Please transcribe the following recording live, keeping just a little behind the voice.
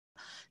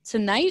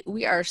Tonight,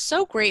 we are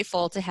so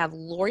grateful to have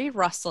Laurie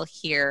Russell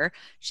here.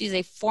 She's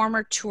a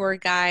former tour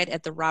guide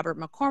at the Robert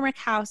McCormick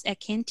House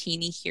at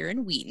Cantigny here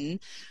in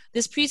Wheaton.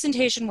 This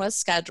presentation was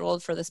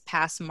scheduled for this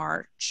past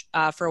March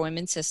for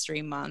Women's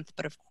History Month,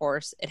 but of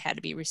course, it had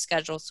to be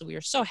rescheduled, so we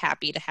are so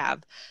happy to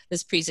have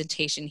this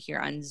presentation here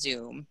on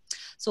Zoom.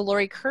 So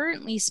Laurie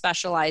currently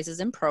specializes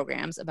in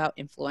programs about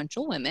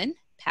influential women,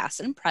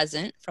 past and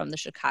present, from the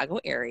Chicago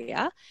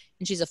area.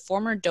 And she's a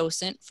former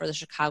docent for the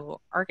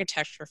Chicago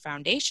Architecture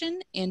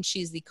Foundation, and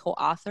she's the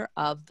co-author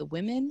of the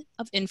Women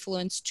of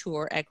Influence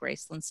Tour at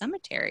Graceland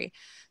Cemetery.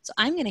 So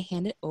I'm going to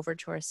hand it over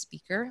to our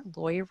speaker,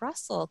 Laurie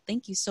Russell.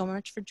 Thank you so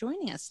much for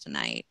joining us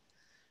tonight.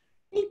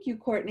 Thank you,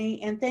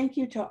 Courtney, and thank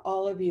you to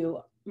all of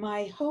you.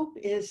 My hope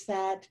is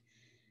that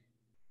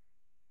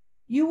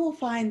you will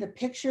find the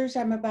pictures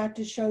I'm about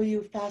to show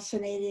you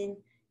fascinating.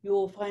 You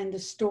will find the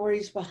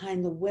stories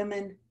behind the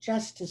women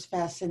just as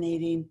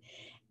fascinating,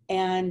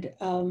 and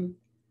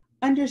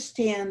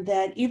understand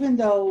that even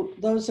though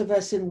those of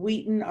us in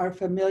Wheaton are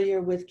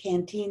familiar with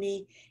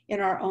Cantigny in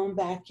our own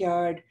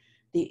backyard,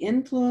 the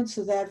influence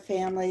of that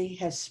family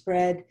has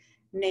spread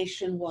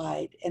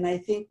nationwide. And I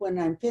think when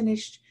I'm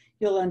finished,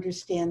 you'll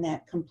understand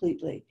that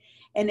completely.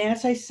 And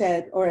as I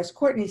said, or as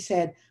Courtney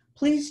said,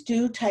 please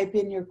do type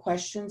in your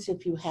questions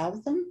if you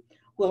have them.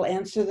 We'll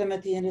answer them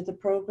at the end of the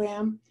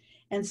program.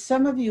 And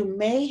some of you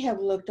may have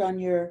looked on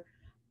your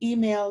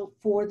email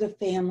for the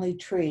family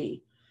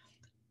tree.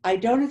 I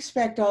don't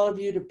expect all of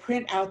you to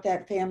print out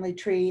that family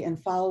tree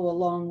and follow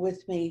along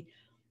with me,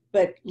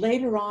 but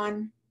later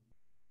on,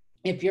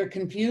 if you're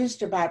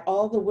confused about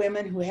all the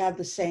women who have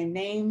the same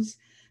names,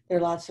 there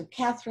are lots of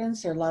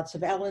Catherines, there are lots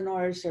of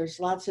Eleanors, there's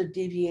lots of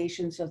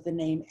deviations of the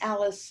name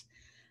Alice,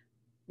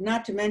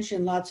 not to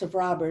mention lots of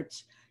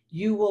Roberts.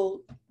 You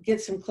will get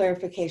some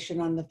clarification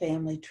on the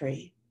family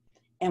tree.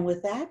 And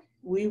with that,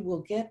 we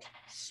will get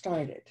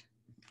started.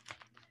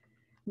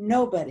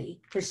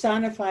 Nobody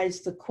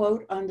personifies the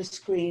quote on the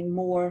screen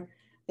more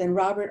than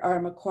Robert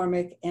R.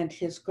 McCormick and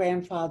his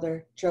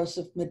grandfather,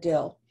 Joseph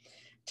Medill.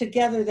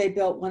 Together, they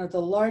built one of the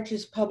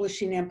largest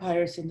publishing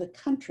empires in the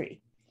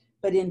country,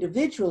 but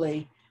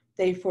individually,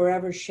 they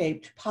forever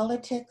shaped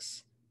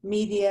politics,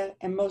 media,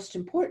 and most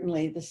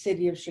importantly, the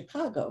city of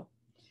Chicago.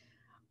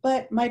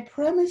 But my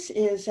premise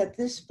is that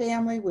this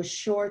family was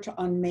short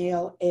on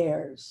male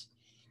heirs.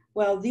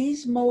 While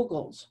these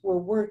moguls were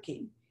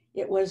working,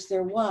 it was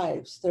their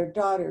wives, their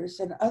daughters,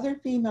 and other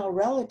female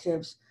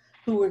relatives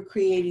who were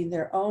creating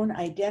their own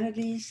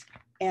identities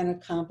and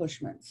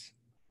accomplishments.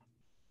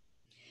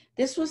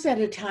 This was at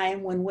a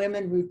time when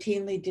women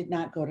routinely did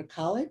not go to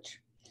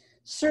college,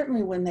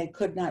 certainly when they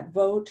could not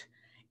vote,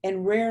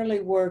 and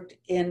rarely worked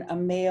in a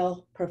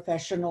male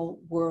professional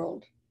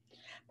world.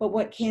 But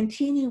what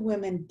Cantigny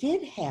women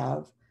did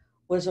have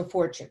was a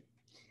fortune,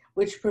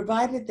 which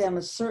provided them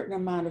a certain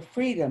amount of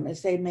freedom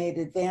as they made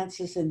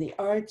advances in the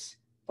arts,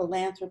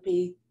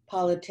 philanthropy,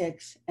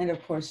 politics, and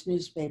of course,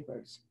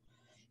 newspapers.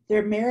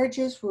 Their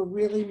marriages were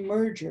really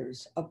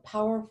mergers of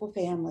powerful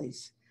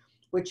families,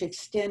 which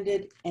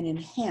extended and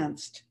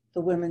enhanced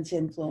the women's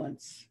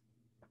influence.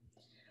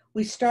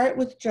 We start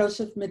with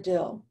Joseph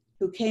Medill,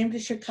 who came to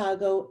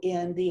Chicago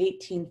in the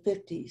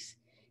 1850s.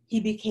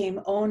 He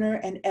became owner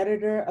and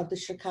editor of the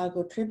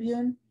Chicago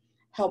Tribune,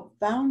 helped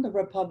found the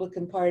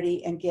Republican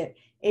Party and get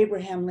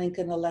Abraham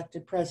Lincoln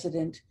elected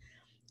president,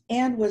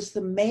 and was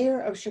the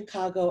mayor of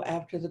Chicago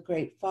after the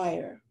Great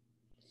Fire.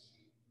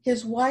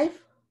 His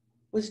wife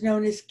was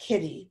known as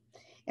Kitty,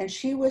 and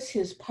she was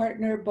his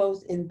partner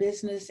both in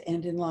business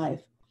and in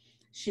life.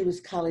 She was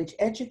college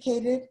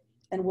educated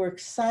and worked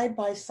side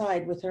by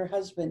side with her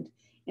husband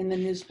in the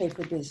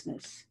newspaper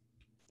business.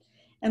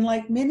 And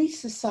like many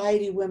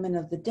society women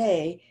of the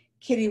day,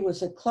 Kitty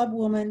was a club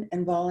woman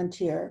and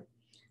volunteer.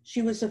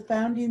 She was a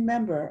founding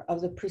member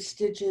of the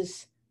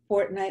prestigious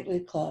Fortnightly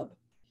Club,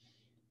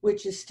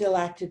 which is still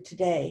active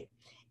today,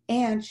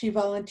 and she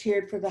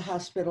volunteered for the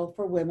Hospital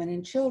for Women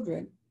and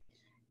Children.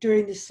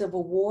 During the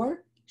Civil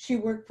War, she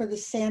worked for the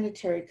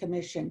Sanitary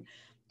Commission.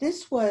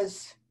 This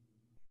was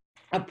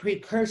a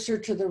precursor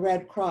to the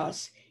Red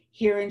Cross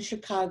here in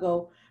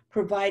Chicago,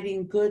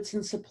 providing goods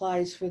and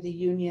supplies for the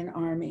Union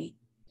Army.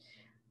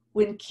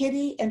 When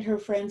Kitty and her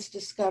friends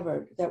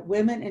discovered that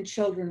women and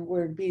children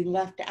were being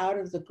left out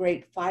of the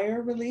Great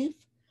Fire Relief,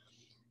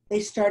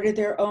 they started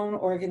their own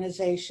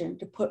organization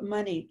to put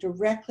money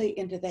directly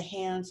into the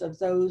hands of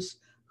those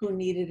who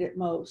needed it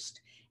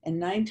most. And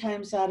 9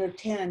 times out of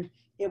 10,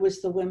 it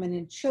was the women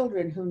and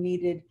children who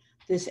needed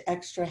this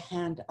extra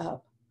hand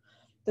up.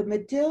 The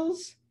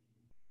Medills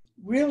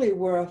really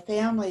were a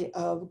family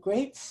of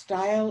great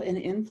style and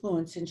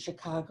influence in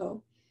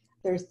Chicago.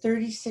 Their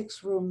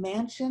 36-room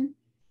mansion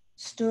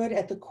stood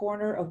at the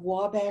corner of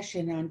Wabash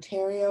in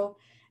Ontario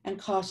and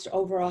cost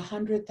over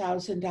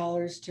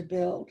 $100,000 to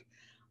build.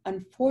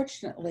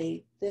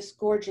 Unfortunately, this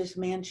gorgeous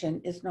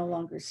mansion is no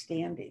longer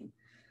standing.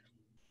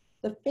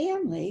 The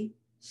family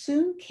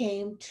soon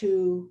came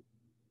to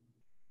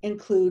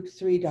include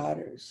 3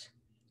 daughters: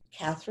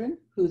 Catherine,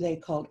 who they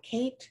called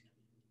Kate,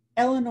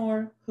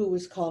 Eleanor, who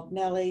was called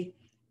Nellie,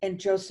 and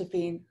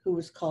Josephine, who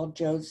was called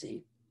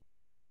Josie.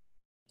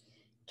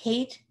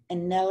 Kate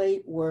and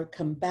Nellie were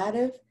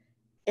combative,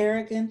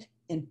 arrogant,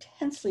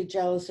 intensely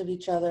jealous of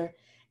each other,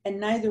 and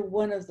neither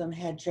one of them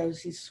had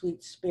Josie's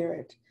sweet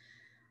spirit.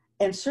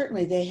 And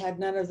certainly they had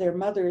none of their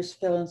mother's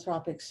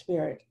philanthropic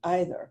spirit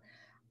either.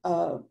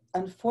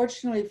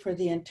 Unfortunately for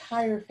the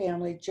entire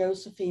family,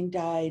 Josephine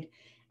died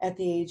at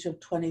the age of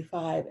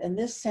 25, and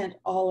this sent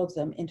all of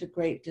them into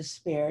great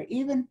despair.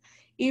 Even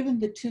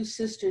the two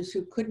sisters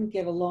who couldn't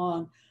get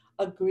along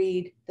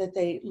agreed that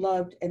they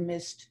loved and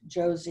missed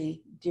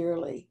Josie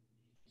dearly.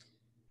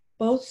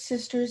 Both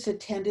sisters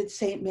attended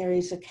St.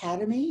 Mary's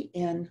Academy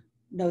in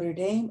Notre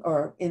Dame,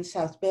 or in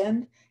South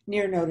Bend,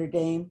 near Notre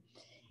Dame,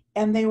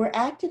 and they were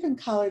active in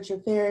college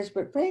affairs,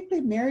 but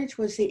frankly, marriage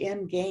was the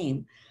end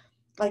game.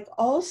 Like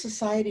all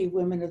society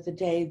women of the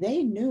day,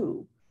 they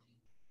knew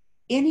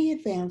any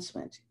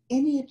advancement,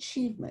 any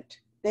achievement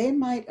they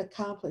might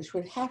accomplish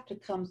would have to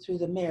come through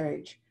the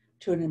marriage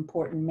to an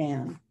important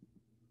man.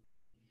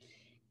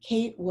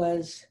 Kate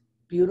was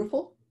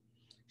beautiful.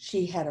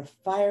 She had a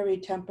fiery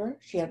temper.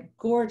 She had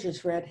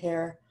gorgeous red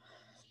hair.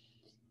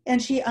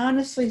 And she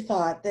honestly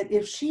thought that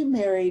if she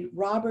married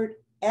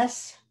Robert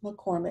S.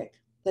 McCormick,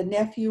 the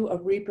nephew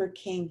of Reaper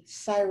King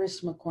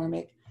Cyrus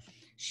McCormick,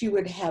 she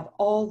would have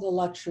all the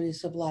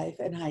luxuries of life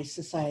and high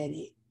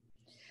society.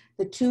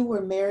 The two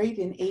were married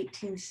in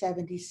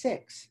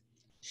 1876.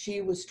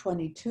 She was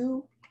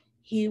 22,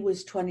 he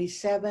was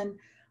 27,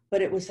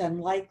 but it was an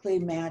unlikely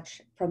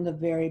match from the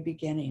very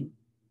beginning.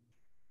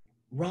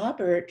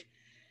 Robert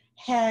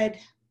had,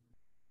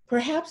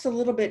 perhaps a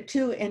little bit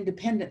too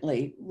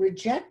independently,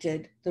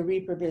 rejected the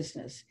Reaper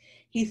business.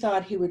 He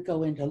thought he would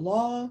go into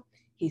law.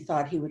 He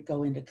thought he would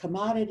go into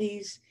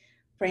commodities.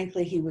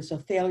 Frankly, he was a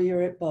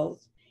failure at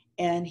both,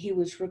 and he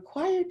was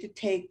required to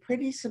take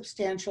pretty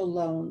substantial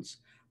loans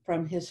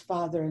from his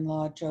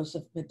father-in-law,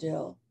 Joseph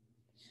Medill.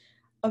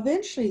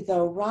 Eventually,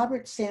 though,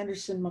 Robert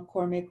Sanderson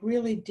McCormick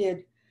really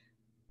did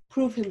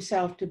prove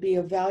himself to be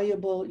a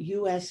valuable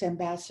U.S.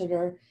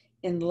 ambassador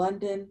in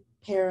London,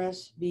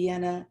 Paris,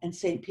 Vienna, and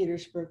St.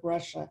 Petersburg,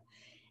 Russia.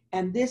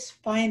 And this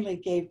finally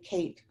gave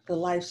Kate the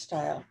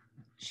lifestyle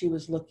she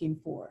was looking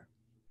for.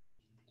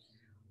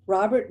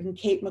 Robert and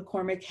Kate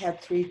McCormick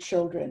had 3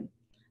 children.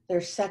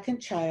 Their second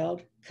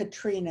child,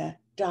 Katrina,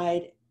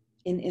 died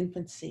in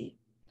infancy.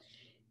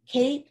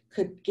 Kate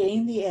could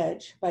gain the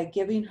edge by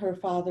giving her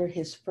father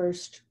his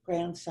first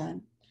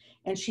grandson,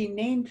 and she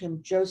named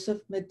him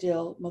Joseph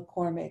Medill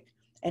McCormick,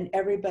 and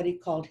everybody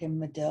called him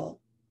Medill.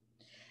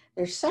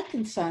 Their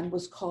second son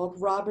was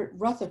called Robert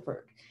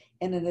Rutherford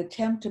in an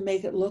attempt to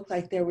make it look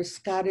like there was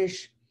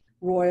Scottish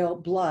royal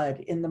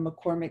blood in the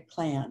McCormick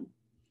clan.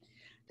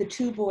 The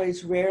 2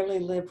 boys rarely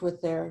lived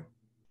with their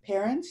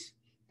parents.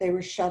 They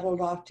were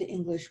shuttled off to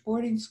English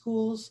boarding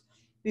schools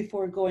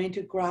before going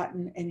to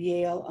Groton and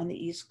Yale on the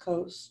East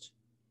Coast.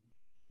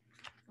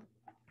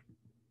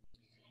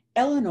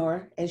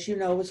 Eleanor, as you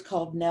know, was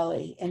called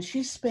Nellie, and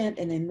she spent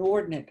an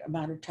inordinate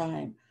amount of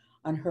time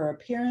on her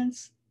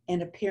appearance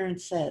and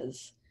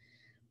appearances.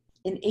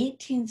 In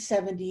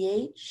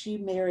 1878, she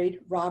married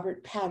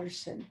Robert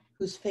Patterson,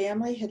 whose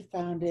family had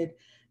founded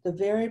the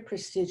very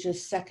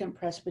prestigious Second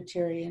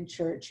Presbyterian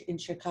Church in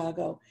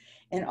Chicago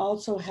and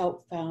also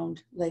helped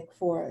found Lake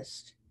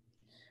Forest.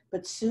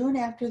 But soon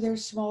after their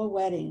small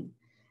wedding,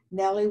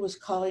 Nellie was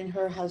calling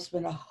her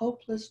husband a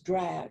hopeless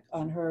drag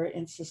on her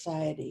in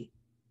society.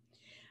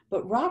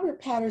 But Robert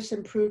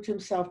Patterson proved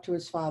himself to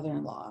his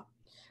father-in-law.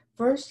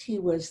 First, he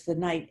was the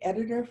night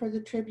editor for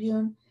the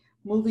Tribune,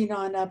 moving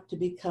on up to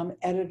become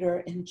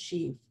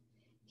editor-in-chief.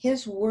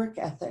 His work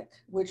ethic,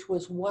 which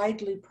was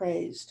widely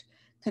praised,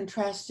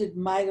 contrasted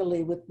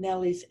mightily with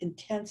Nellie's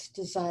intense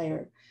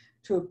desire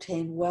to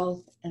obtain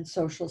wealth and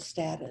social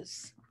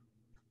status.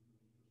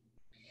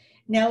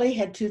 Nellie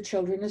had 2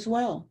 children as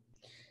well.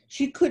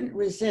 She couldn't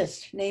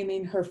resist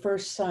naming her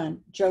first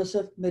son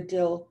Joseph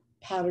Medill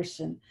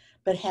Patterson,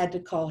 but had to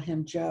call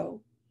him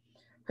Joe.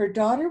 Her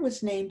daughter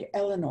was named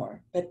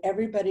Eleanor, but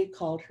everybody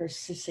called her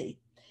Sissy.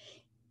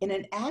 In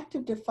an act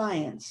of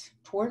defiance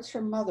towards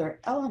her mother,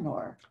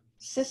 Eleanor,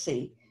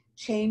 Sissy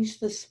changed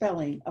the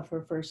spelling of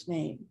her first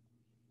name.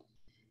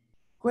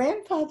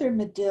 Grandfather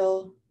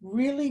Medill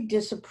really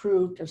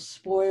disapproved of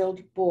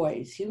spoiled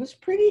boys. He was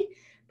pretty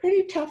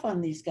tough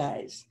on these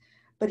guys,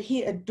 but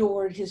he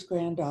adored his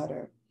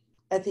granddaughter.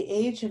 At the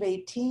age of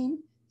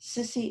 18,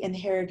 Sissy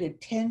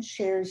inherited 10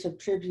 shares of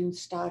Tribune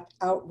stock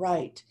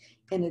outright,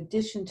 in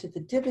addition to the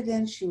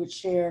dividends she would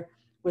share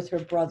with her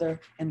brother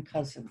and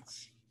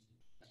cousins.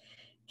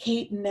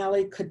 Kate and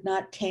Nellie could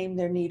not tame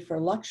their need for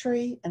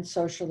luxury and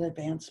social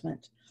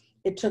advancement.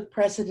 It took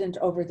precedent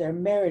over their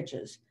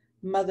marriages,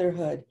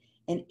 motherhood,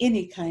 and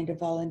any kind of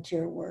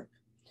volunteer work.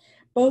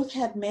 Both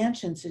had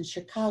mansions in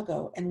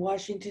Chicago and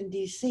Washington,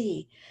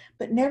 D.C.,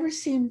 but never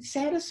seemed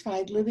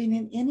satisfied living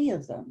in any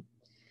of them.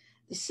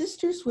 The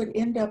sisters would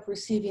end up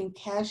receiving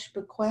cash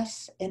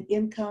bequests and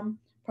income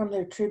from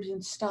their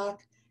Tribune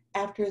stock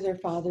after their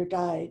father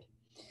died,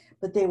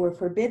 but they were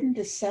forbidden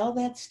to sell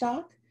that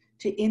stock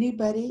to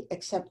anybody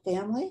except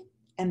family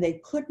and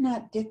they could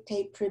not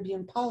dictate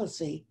Tribune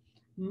policy,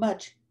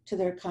 much to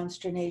their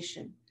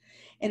consternation.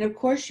 And of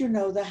course, you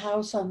know, the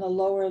house on the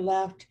lower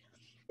left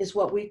is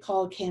what we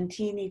call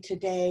Cantigny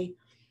today.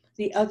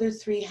 The other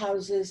three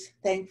houses,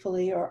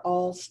 thankfully, are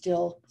all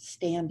still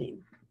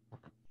standing.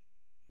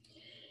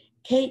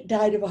 Kate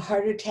died of a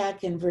heart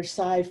attack in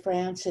Versailles,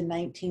 France in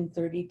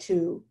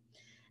 1932.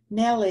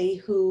 Nellie,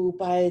 who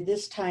by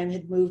this time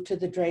had moved to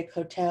the Drake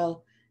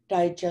Hotel,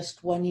 died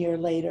just 1 year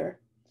later.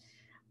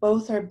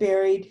 Both are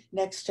buried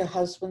next to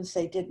husbands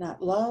they did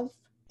not love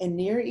and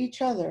near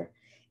each other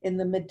in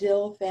the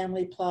Medill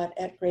family plot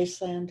at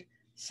Graceland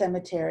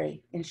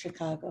Cemetery in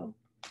Chicago.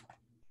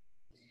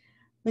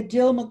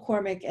 Medill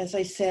McCormick, as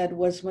I said,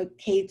 was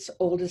Kate's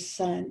oldest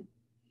son.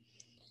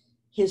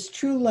 His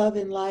true love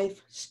in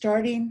life,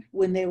 starting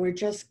when they were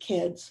just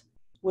kids,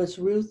 was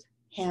Ruth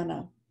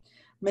Hannah.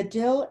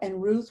 Medill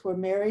and Ruth were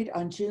married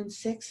on June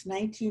 6,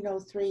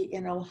 1903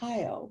 in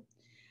Ohio,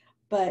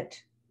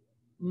 but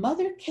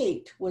Mother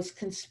Kate was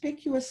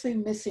conspicuously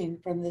missing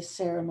from this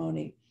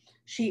ceremony.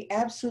 She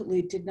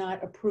absolutely did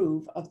not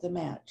approve of the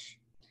match.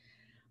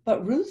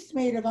 But Ruth's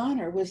maid of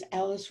honor was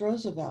Alice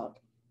Roosevelt,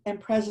 and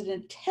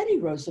President Teddy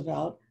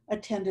Roosevelt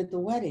attended the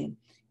wedding,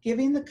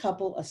 giving the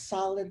couple a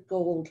solid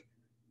gold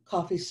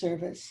coffee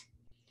service.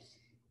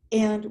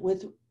 And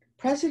with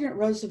President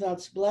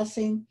Roosevelt's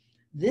blessing,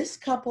 this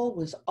couple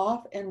was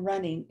off and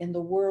running in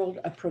the world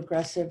of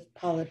progressive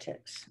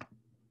politics.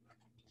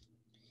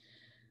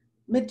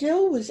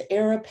 Medill was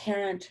heir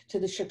apparent to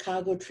the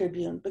Chicago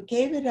Tribune, but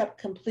gave it up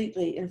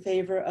completely in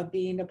favor of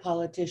being a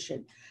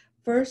politician,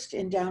 first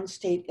in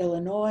downstate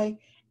Illinois,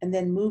 and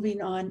then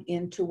moving on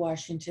into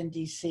Washington,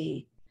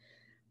 D.C.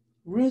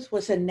 Ruth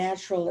was a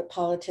natural at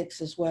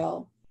politics as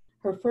well.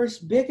 Her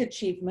first big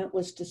achievement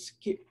was to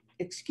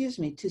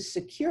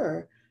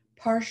secure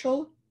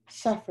partial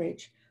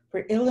suffrage for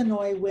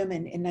Illinois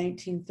women in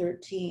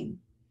 1913.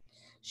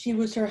 She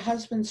was her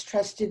husband's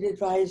trusted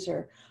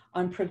advisor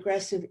on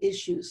progressive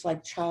issues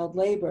like child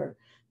labor,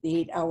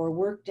 the 8-hour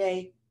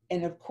workday,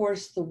 and of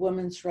course, the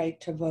woman's right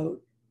to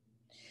vote.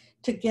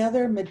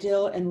 Together,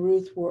 Medill and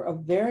Ruth were a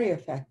very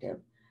effective,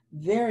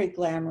 very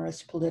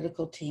glamorous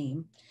political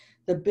team,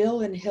 the Bill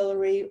and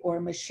Hillary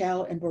or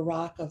Michelle and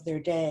Barack of their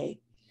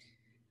day.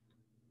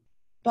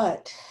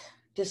 But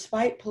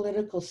despite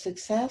political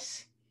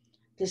success,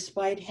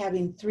 despite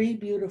having 3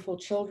 beautiful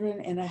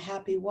children and a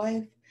happy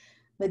wife,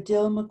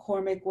 Medill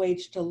McCormick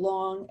waged a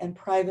long and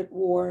private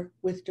war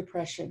with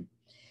depression.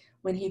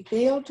 When he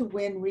failed to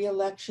win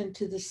re-election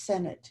to the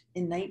Senate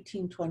in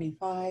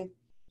 1925,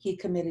 he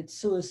committed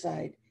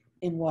suicide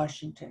in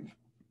Washington.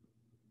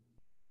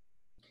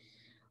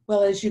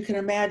 Well, as you can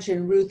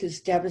imagine, Ruth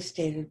is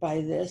devastated by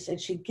this, and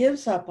she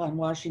gives up on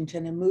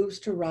Washington and moves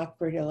to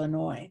Rockford,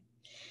 Illinois.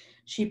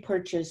 She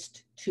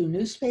purchased 2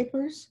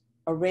 newspapers,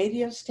 a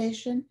radio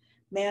station,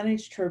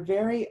 managed her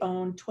very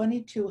own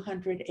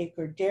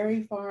 2,200-acre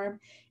dairy farm,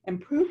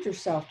 and proved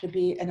herself to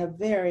be a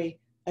very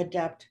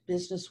adept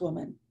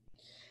businesswoman.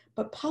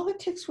 But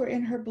politics were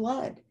in her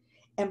blood,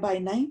 and by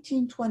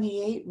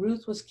 1928,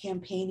 Ruth was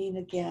campaigning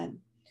again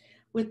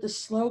with the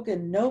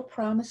slogan, "No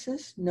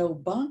promises, no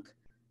bunk,"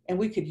 and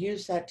we could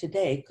use that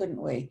today,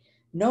 couldn't we?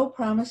 No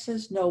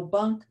promises, no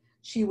bunk.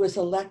 She was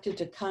elected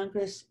to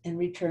Congress and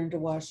returned to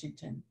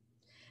Washington.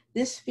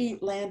 This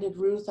feat landed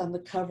Ruth on the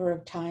cover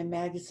of Time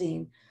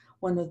magazine,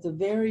 one of the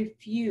very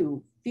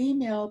few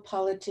female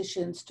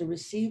politicians to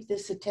receive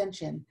this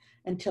attention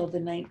until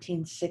the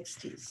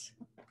 1960s.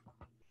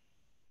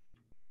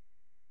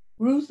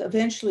 Ruth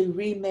eventually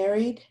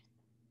remarried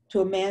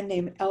to a man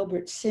named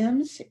Albert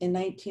Sims in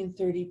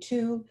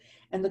 1932,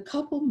 and the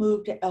couple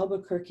moved to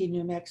Albuquerque,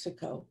 New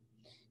Mexico.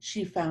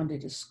 She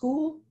founded a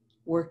school,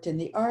 worked in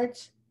the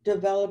arts,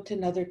 developed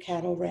another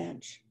cattle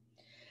ranch.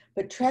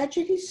 But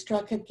tragedy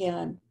struck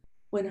again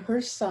when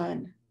her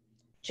son,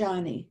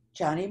 Johnny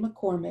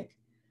McCormick,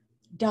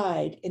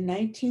 died in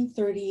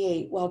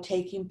 1938 while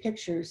taking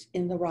pictures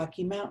in the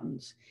Rocky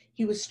Mountains.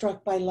 He was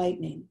struck by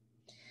lightning.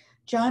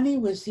 Johnny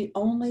was the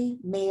only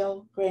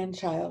male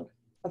grandchild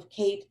of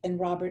Kate and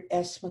Robert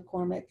S.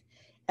 McCormick,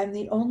 and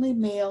the only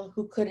male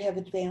who could have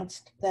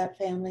advanced that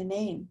family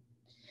name.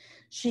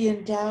 She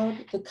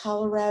endowed the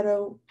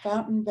Colorado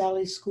Fountain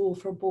Valley School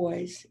for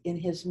Boys in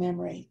his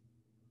memory.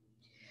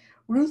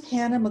 Ruth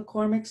Hannah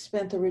McCormick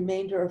spent the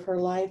remainder of her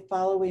life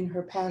following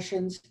her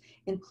passions,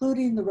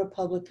 including the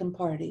Republican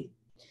Party.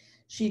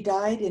 She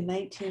died in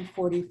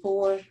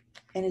 1944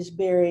 and is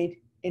buried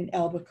in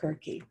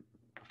Albuquerque.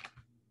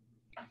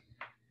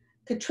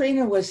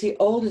 Katrina was the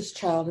oldest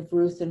child of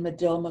Ruth and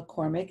Medill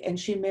McCormick, and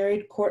she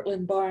married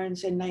Cortland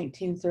Barnes in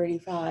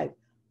 1935.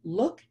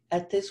 Look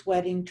at this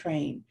wedding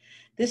train.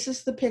 This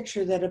is the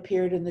picture that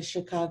appeared in the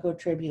Chicago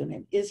Tribune,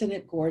 and isn't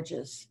it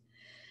gorgeous?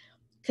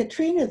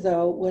 Katrina,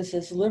 though, was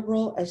as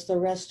liberal as the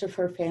rest of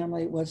her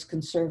family was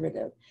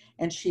conservative,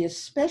 and she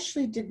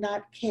especially did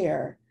not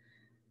care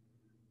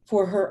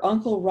for her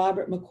uncle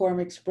Robert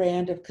McCormick's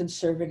brand of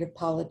conservative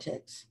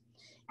politics.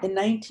 In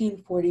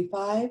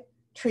 1945,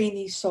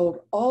 Trini sold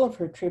all of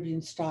her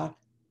Tribune stock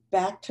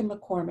back to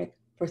McCormick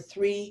for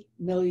 $3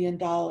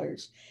 million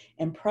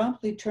and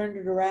promptly turned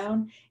it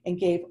around and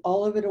gave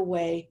all of it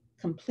away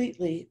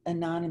completely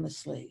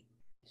anonymously.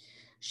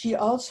 She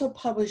also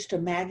published a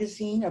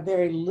magazine, a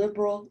very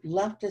liberal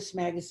leftist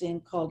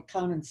magazine called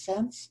Common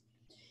Sense,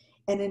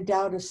 and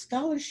endowed a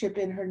scholarship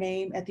in her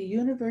name at the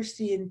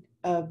University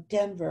of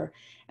Denver.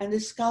 And the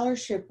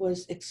scholarship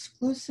was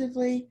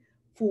exclusively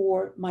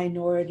for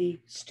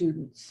minority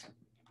students.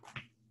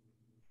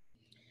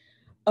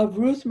 Of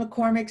Ruth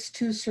McCormick's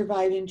two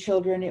surviving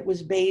children, it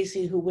was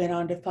Basie who went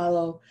on to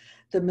follow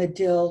the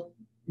Medill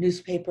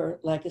newspaper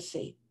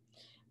legacy.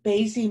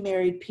 Basie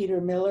married Peter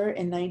Miller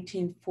in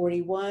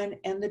 1941,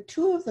 and the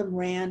two of them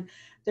ran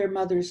their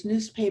mother's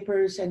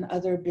newspapers and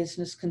other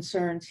business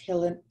concerns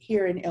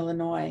here in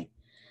Illinois.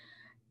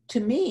 To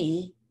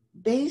me,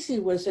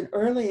 Basie was an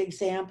early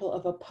example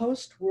of a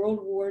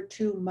post-World War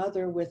II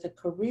mother with a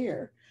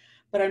career,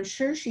 but I'm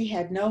sure she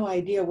had no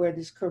idea where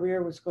this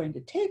career was going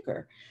to take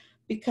her,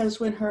 because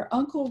when her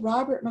uncle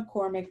Robert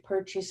McCormick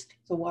purchased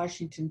the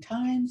Washington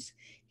Times,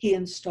 he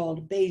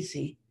installed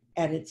Basie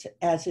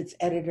as its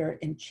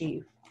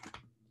editor-in-chief.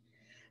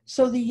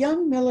 So the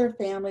young Miller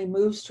family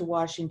moves to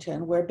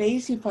Washington, where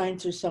Basie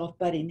finds herself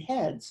butting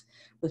heads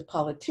with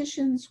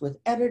politicians, with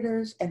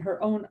editors, and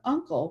her own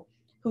uncle,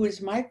 who is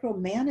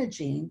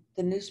micromanaging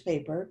the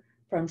newspaper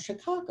from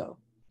Chicago.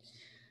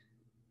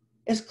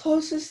 As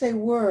close as they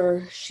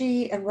were,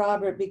 she and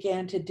Robert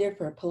began to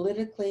differ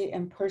politically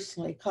and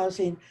personally,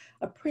 causing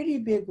a pretty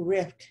big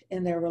rift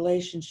in their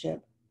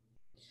relationship.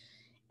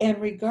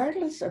 And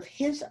regardless of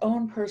his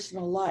own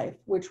personal life,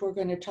 which we're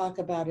going to talk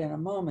about in a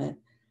moment,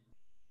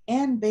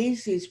 and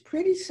Basie's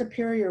pretty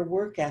superior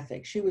work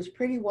ethic, she was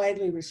pretty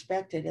widely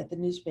respected at the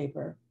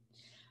newspaper,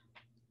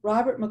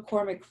 Robert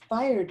McCormick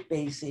fired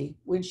Basie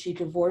when she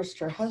divorced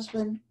her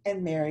husband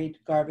and married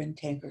Garvin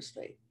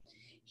Tankersley.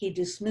 He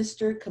dismissed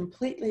her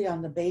completely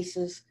on the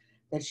basis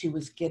that she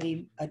was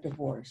getting a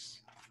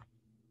divorce.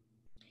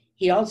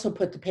 He also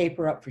put the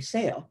paper up for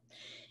sale,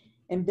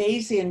 and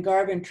Basie and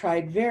Garvin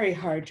tried very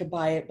hard to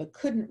buy it but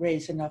couldn't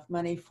raise enough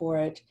money for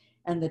it,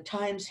 and the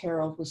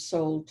Times-Herald was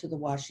sold to the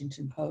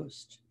Washington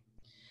Post.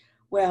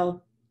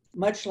 Well,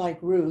 much like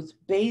Ruth,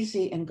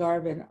 Basie and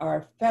Garvin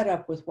are fed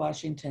up with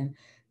Washington.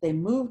 They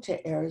move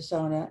to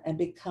Arizona and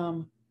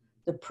become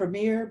the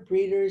premier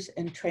breeders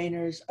and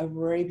trainers of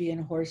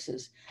Arabian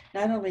horses,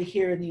 not only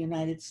here in the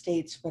United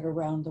States, but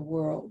around the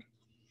world.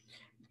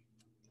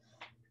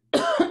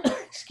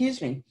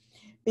 Excuse me.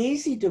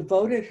 Basie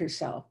devoted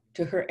herself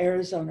to her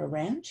Arizona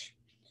ranch,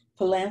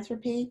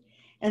 philanthropy,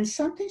 and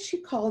something she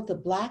called the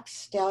Black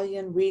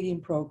Stallion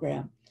Reading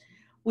Program,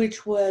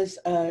 which was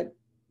a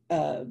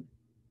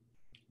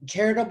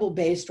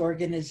charitable-based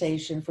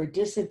organization for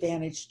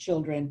disadvantaged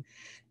children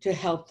to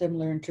help them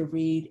learn to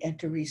read and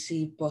to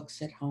receive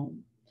books at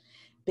home.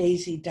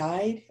 Basie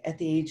died at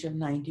the age of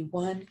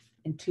 91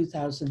 in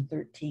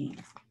 2013.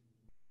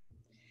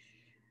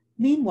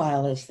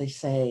 Meanwhile, as they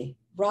say,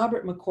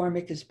 Robert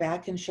McCormick is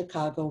back in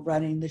Chicago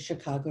running the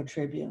Chicago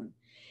Tribune.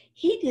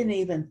 He didn't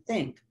even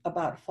think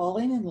about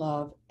falling in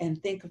love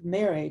and think of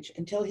marriage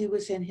until he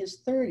was in his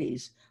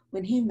 30s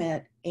when he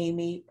met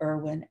Amy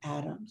Irwin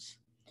Adams.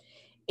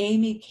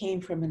 Amy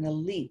came from an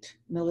elite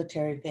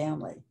military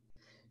family.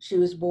 She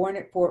was born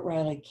at Fort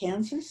Riley,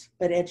 Kansas,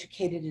 but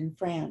educated in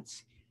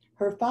France.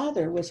 Her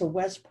father was a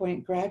West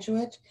Point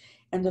graduate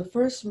and the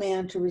first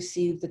man to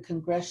receive the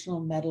Congressional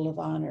Medal of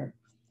Honor.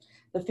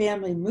 The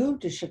family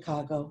moved to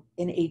Chicago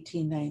in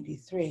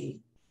 1893.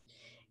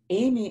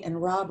 Amy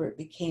and Robert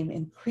became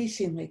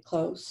increasingly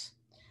close,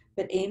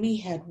 but Amy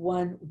had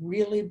one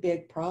really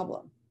big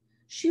problem.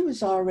 She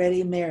was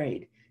already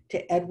married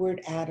to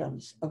Edward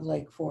Adams of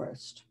Lake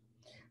Forest.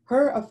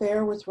 Her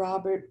affair with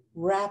Robert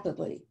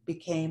rapidly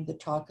became the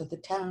talk of the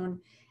town,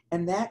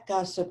 and that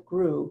gossip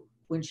grew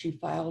when she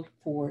filed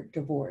for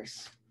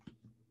divorce.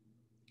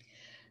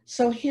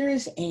 So here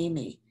is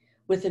Amy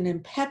with an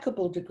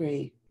impeccable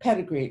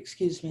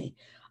pedigree,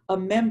 a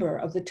member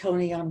of the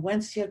Tony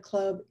Onwencia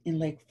Club in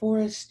Lake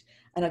Forest,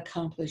 an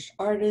accomplished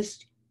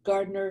artist,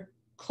 gardener,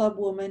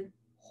 clubwoman,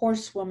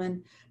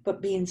 horsewoman,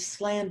 but being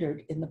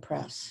slandered in the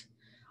press.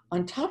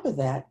 On top of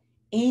that,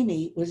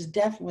 Amy was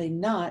definitely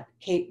not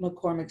Kate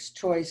McCormick's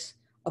choice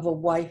of a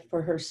wife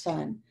for her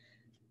son,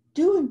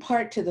 due in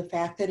part to the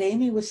fact that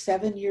Amy was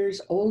 7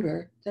 years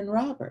older than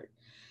Robert.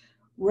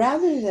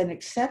 Rather than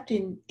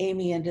accepting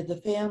Amy into the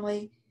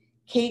family,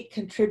 Kate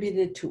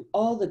contributed to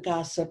all the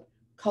gossip,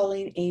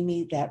 calling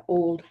Amy that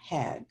old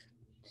hag.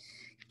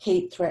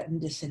 Kate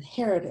threatened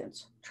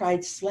disinheritance,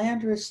 tried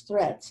slanderous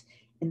threats,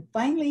 and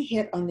finally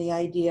hit on the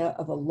idea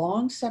of a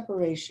long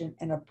separation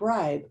and a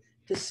bribe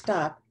to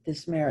stop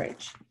this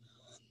marriage.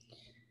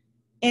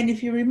 And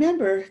if you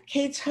remember,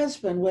 Kate's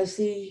husband was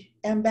the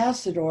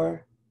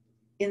ambassador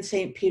in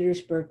St.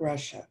 Petersburg,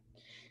 Russia.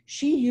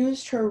 She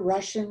used her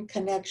Russian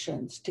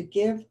connections to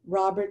give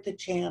Robert the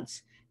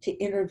chance to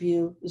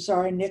interview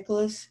Tsar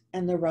Nicholas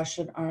and the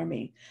Russian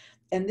army.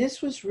 And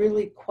this was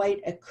really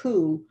quite a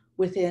coup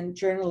within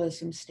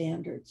journalism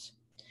standards.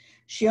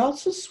 She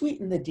also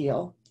sweetened the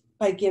deal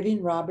by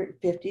giving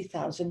Robert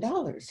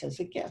 $50,000 as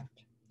a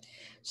gift.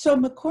 So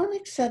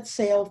McCormick set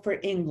sail for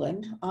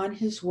England on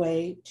his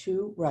way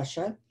to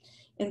Russia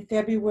in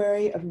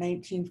February of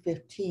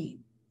 1915.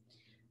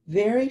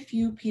 Very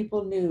few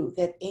people knew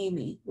that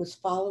Amy was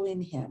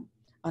following him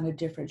on a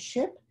different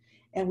ship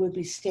and would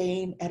be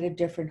staying at a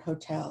different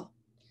hotel.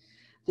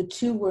 The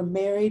two were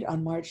married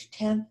on March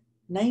 10th,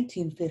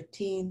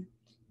 1915,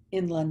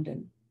 in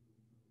London.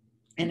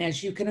 And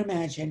as you can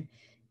imagine,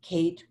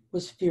 Kate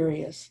was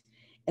furious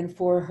and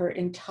for her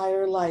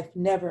entire life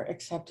never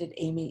accepted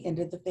Amy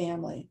into the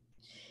family.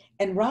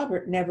 And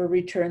Robert never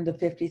returned the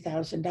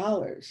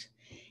 $50,000.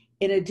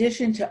 In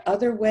addition to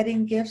other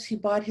wedding gifts he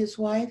bought his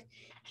wife,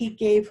 he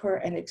gave her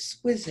an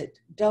exquisite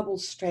double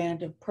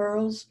strand of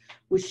pearls,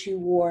 which she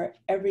wore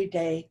every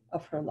day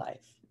of her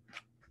life.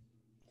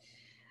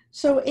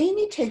 So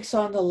Amy takes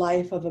on the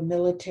life of a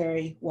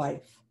military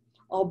wife,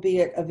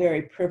 albeit a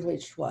very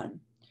privileged one.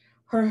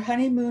 Her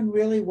honeymoon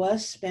really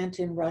was spent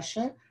in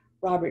Russia.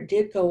 Robert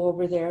did go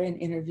over there and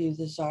interview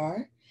the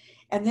Tsar.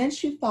 And then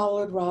she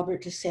followed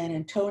Robert to San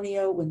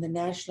Antonio when the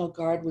National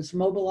Guard was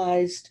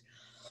mobilized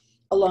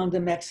along the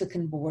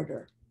Mexican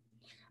border.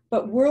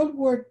 But World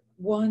War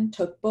I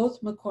took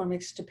both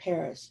McCormicks to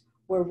Paris,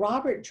 where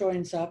Robert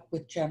joins up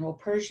with General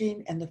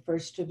Pershing and the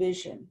 1st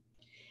Division.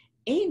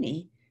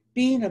 Amy,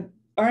 being an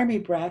army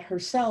brat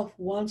herself,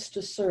 wants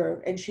to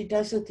serve, and she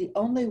does it the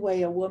only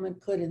way a woman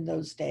could in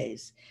those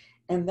days,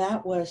 and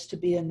that was to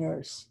be a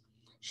nurse.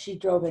 She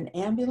drove an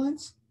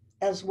ambulance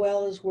as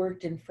well as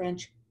worked in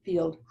French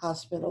field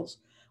hospitals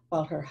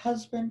while her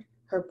husband,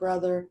 her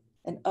brother,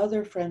 and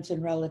other friends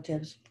and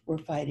relatives were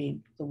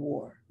fighting the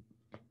war.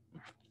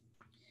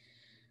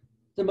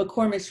 The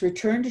McCormicks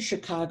returned to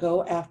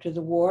Chicago after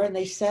the war, and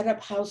they set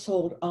up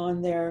household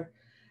on their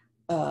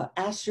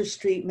Astor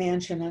Street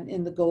mansion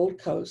in the Gold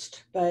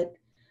Coast. But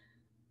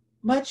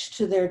much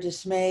to their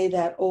dismay,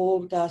 that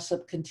old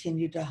gossip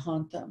continued to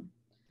haunt them.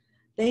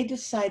 They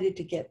decided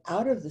to get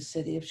out of the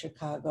city of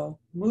Chicago,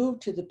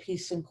 moved to the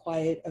peace and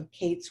quiet of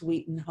Kate's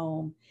Wheaton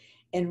home,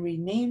 and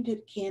renamed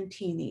it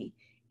Cantigny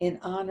in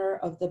honor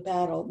of the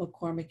battle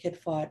McCormick had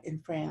fought in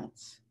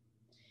France.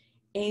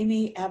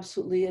 Amy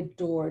absolutely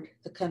adored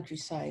the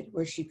countryside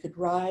where she could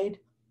ride,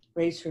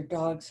 raise her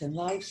dogs and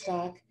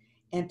livestock,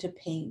 and to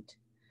paint.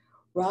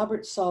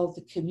 Robert solved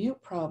the commute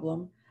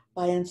problem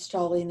by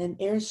installing an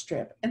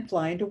airstrip and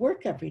flying to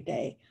work every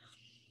day.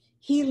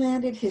 He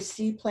landed his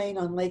seaplane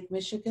on Lake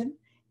Michigan,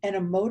 and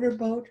a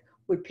motorboat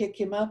would pick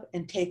him up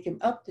and take him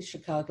up the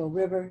Chicago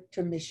River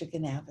to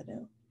Michigan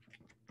Avenue.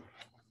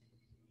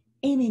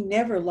 Amy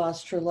never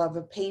lost her love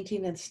of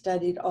painting and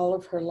studied all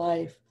of her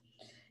life.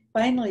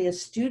 Finally, a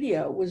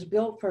studio was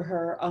built for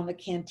her on the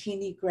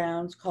Cantigny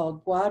grounds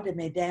called Bois de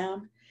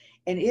Mesdames,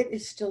 and it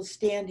is still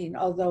standing,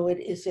 although it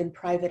is in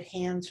private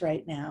hands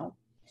right now.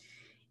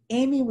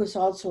 Amy was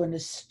also an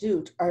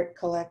astute art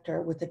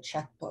collector with a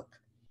checkbook.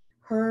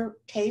 Her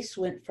taste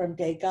went from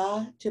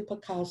Degas to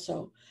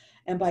Picasso,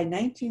 and by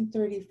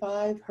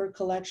 1935, her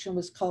collection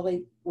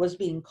was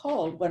being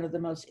called one of the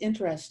most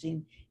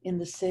interesting in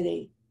the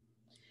city.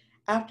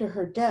 After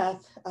her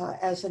death,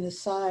 as an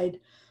aside,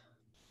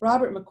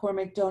 Robert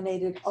McCormick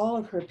donated all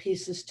of her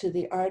pieces to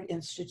the Art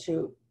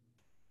Institute,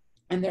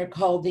 and they're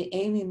called the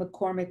Amy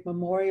McCormick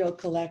Memorial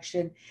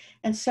Collection,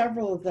 and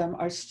several of them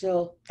are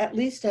still, at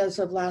least as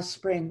of last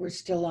spring, were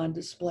still on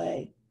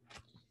display.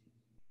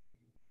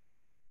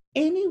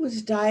 Amy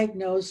was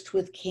diagnosed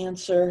with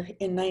cancer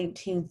in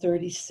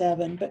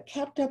 1937, but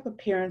kept up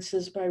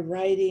appearances by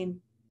writing,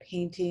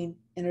 painting,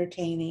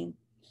 entertaining.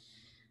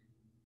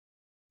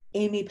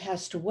 Amy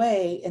passed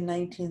away in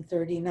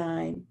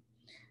 1939.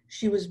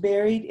 She was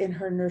buried in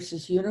her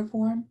nurse's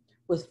uniform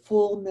with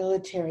full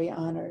military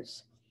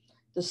honors.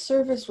 The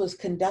service was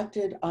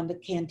conducted on the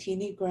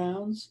Cantigny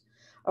grounds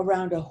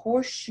around a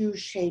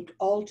horseshoe-shaped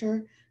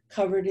altar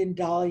covered in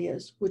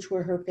dahlias, which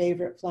were her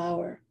favorite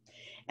flower.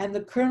 And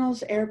the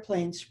colonel's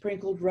airplane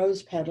sprinkled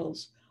rose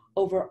petals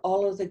over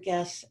all of the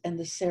guests and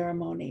the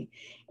ceremony.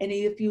 And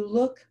if you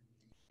look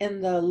in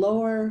the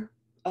lower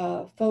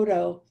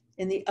photo,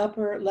 in the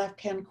upper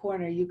left-hand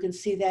corner, you can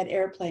see that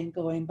airplane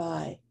going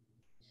by.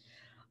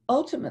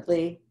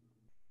 Ultimately,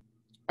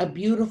 a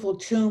beautiful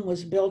tomb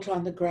was built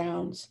on the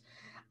grounds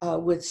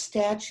with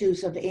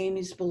statues of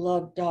Amy's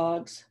beloved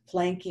dogs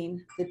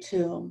flanking the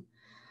tomb.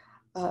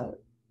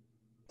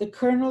 The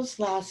colonel's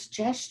last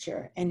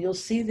gesture, and you'll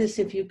see this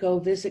if you go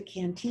visit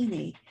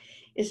Cantigny,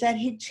 is that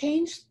he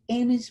changed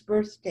Amy's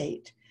birth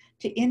date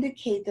to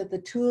indicate that the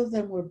two of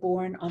them were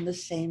born on the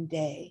same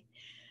day.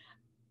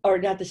 Or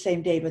not the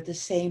same day, but the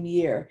same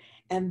year.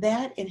 And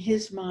that, in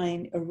his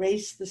mind,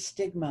 erased the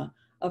stigma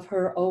of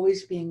her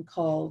always being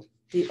called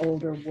the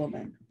older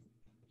woman.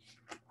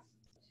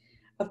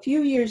 A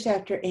few years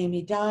after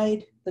Amy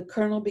died, the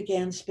colonel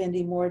began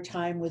spending more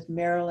time with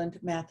Maryland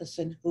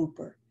Matheson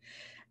Hooper.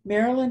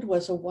 Maryland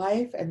was a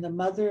wife and the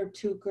mother of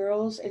two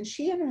girls, and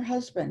she and her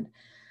husband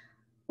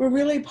were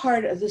really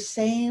part of the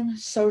same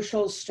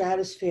social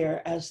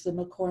stratosphere as the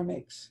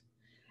McCormicks.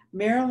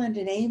 Maryland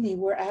and Amy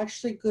were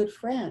actually good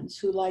friends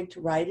who liked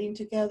writing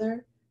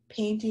together,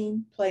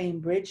 painting, playing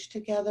bridge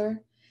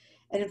together.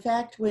 And in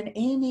fact, when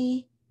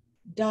Amy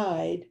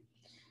died,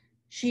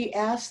 she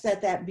asked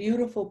that that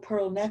beautiful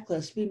pearl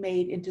necklace be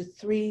made into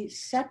 3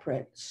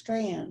 separate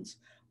strands,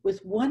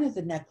 with one of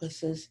the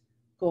necklaces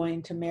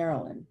going to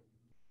Marilyn.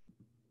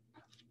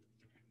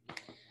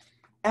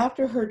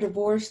 After her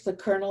divorce, the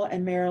Colonel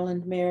and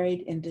Marilyn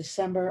married in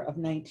December of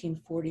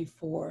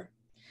 1944.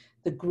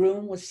 The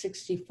groom was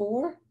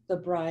 64, the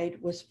bride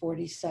was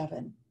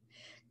 47.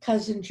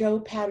 Cousin Joe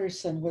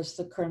Patterson was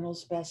the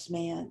Colonel's best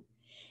man.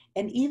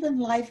 And even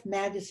Life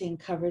magazine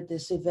covered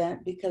this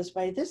event because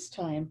by this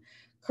time,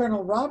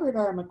 Colonel Robert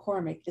R.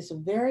 McCormick is a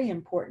very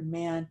important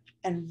man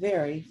and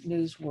very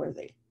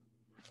newsworthy.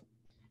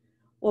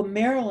 Well,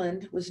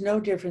 Marilyn was no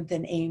different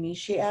than Amy.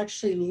 She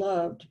actually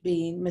loved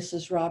being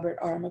Mrs. Robert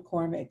R.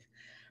 McCormick.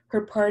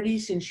 Her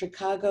parties in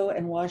Chicago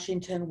and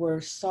Washington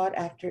were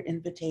sought-after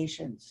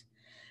invitations.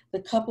 The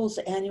couple's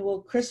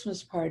annual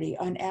Christmas party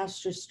on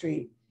Astor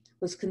Street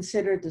was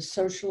considered the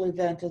social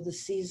event of the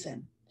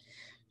season.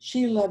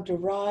 She loved to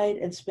ride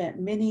and spent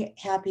many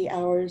happy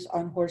hours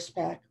on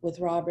horseback with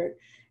Robert,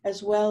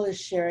 as well as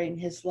sharing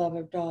his love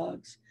of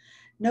dogs.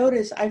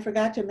 Notice, I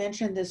forgot to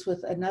mention this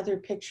with another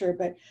picture,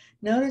 but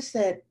notice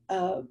that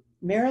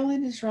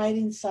Marilyn is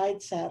riding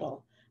side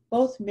saddle.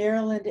 Both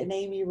Marilyn and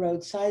Amy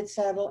rode side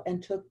saddle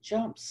and took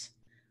jumps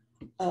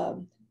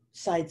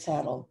side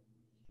saddle.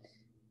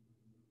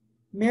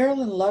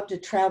 Marilyn loved to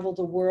travel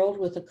the world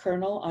with the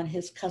Colonel on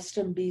his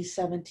custom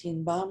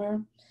B-17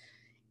 bomber.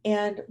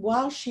 And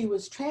while she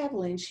was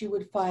traveling, she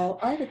would file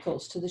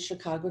articles to the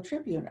Chicago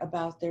Tribune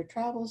about their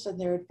travels and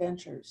their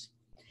adventures.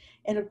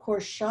 And of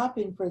course,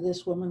 shopping for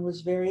this woman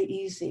was very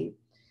easy.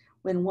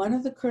 When one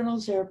of the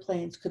Colonel's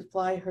airplanes could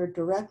fly her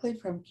directly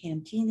from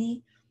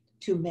Cantigny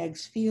to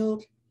Meigs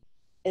Field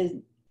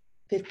in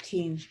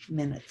 15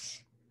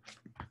 minutes.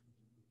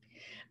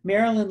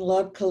 Marilyn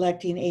loved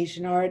collecting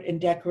Asian art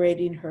and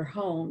decorating her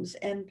homes.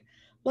 And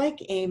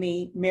like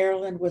Amy,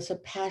 Marilyn was a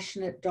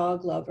passionate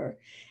dog lover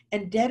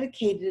and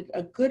dedicated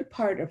a good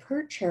part of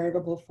her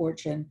charitable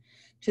fortune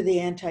to the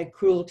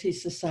Anti-Cruelty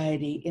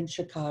Society in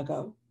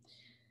Chicago.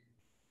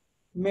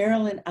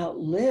 Marilyn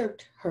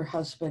outlived her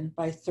husband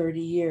by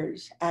 30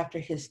 years after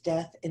his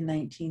death in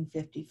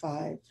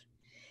 1955.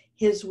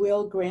 His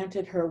will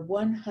granted her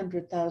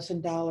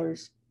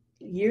 $100,000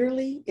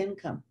 yearly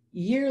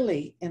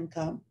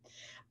income,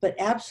 but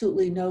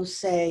absolutely no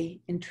say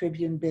in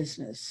Tribune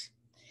business.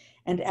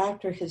 And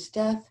after his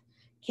death,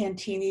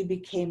 Cantigny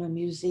became a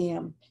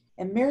museum,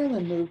 and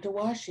Marilyn moved to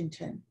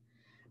Washington.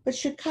 But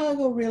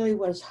Chicago really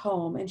was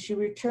home, and she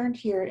returned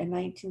here in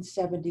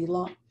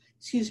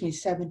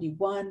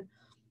 1971,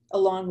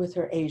 along with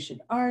her Asian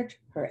art,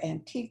 her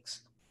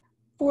antiques,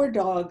 4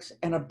 dogs,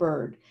 and a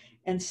bird,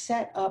 and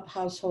set up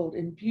household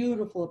in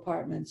beautiful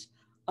apartments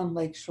on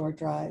Lakeshore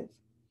Drive.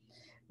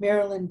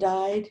 Marilyn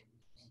died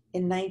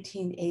in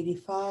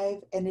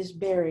 1985 and is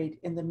buried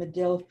in the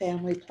Medill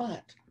family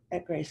plot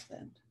at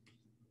Graceland.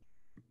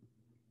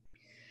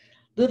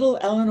 Little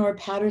Eleanor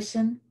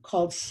Patterson,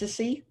 called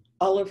Sissy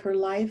all of her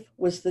life,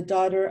 was the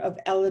daughter of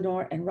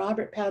Eleanor and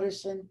Robert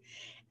Patterson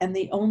and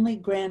the only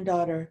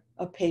granddaughter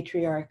of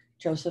patriarch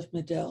Joseph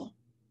Medill.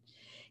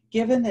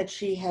 Given that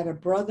she had a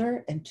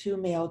brother and 2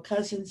 male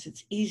cousins,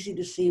 it's easy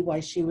to see why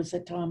she was a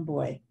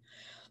tomboy.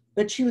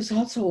 But she was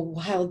also a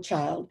wild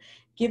child,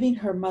 giving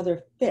her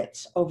mother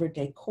fits over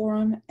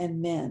decorum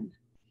and men.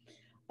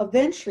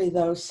 Eventually,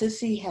 though,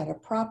 Sissy had a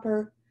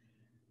proper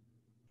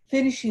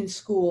finishing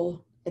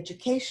school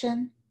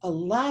education, a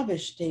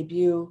lavish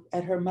debut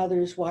at her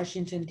mother's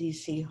Washington,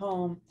 D.C.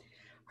 home.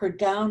 Her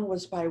gown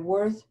was by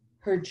Worth,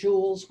 her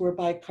jewels were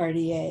by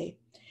Cartier.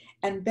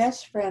 And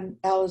best friend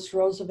Alice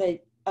Roosevelt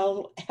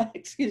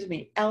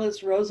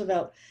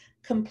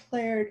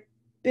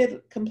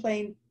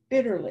complained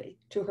bitterly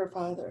to her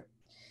father.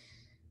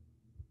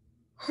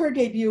 Her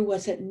debut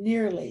wasn't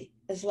nearly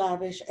as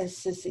lavish as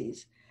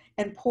Sissy's,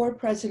 and poor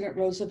President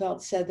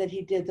Roosevelt said that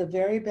he did the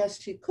very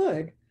best he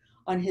could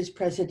on his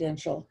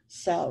presidential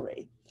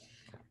salary.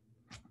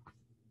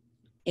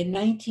 In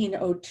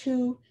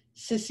 1902,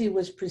 Sissy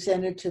was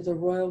presented to the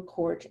royal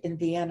court in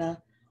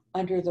Vienna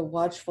under the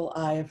watchful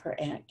eye of her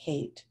Aunt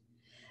Kate.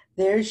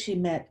 There she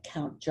met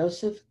Count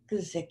Joseph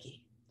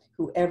Gizicki,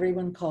 who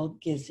everyone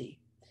called Gizzy.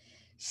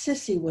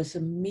 Sissy was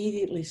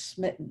immediately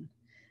smitten.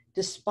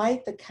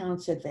 Despite the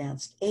Count's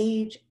advanced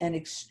age and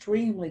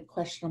extremely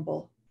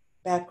questionable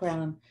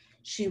background,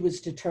 she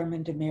was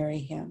determined to marry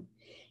him.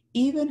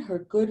 Even her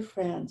good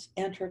friends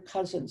and her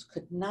cousins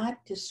could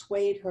not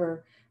dissuade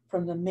her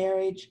from the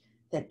marriage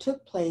that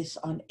took place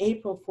on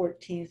April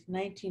 14,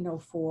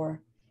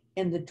 1904,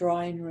 in the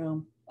drawing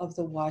room of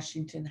the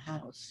Washington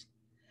House.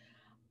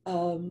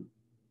 You'll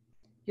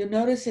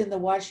notice in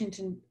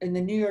the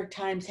New York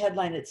Times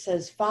headline, it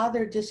says,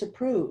 "Father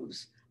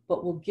disapproves,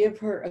 but will give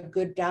her a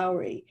good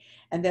dowry."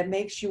 And that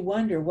makes you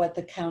wonder what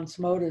the Count's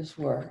motives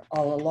were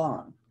all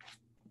along.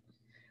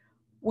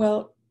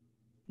 Well,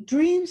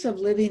 dreams of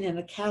living in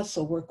a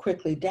castle were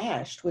quickly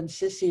dashed when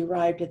Sissy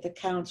arrived at the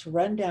Count's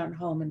rundown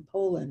home in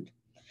Poland.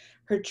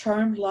 Her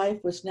charmed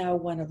life was now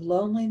one of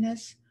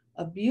loneliness,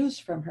 abuse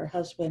from her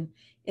husband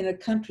in a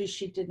country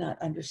she did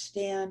not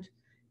understand,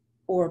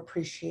 or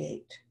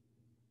appreciate.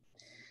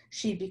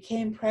 She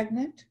became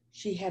pregnant.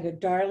 She had a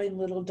darling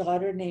little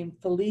daughter named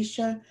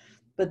Felicia,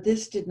 but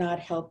this did not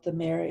help the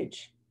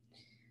marriage.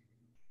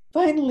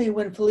 Finally,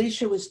 when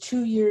Felicia was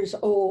 2 years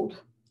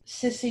old,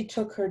 Sissy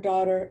took her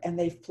daughter and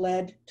they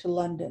fled to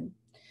London.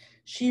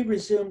 She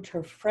resumed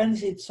her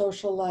frenzied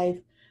social life,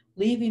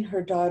 leaving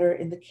her daughter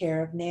in the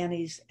care of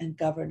nannies and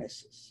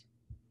governesses.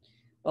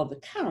 Well, the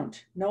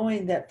Count,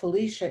 knowing that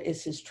Felicia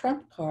is his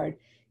trump card,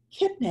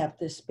 kidnapped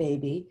this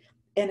baby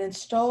and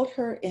installed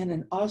her in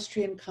an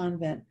Austrian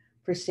convent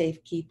for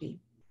safekeeping.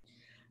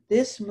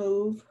 This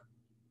move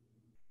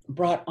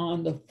brought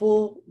on the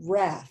full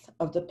wrath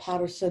of the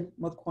Patterson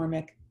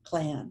McCormick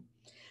clan.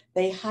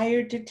 They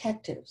hired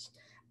detectives.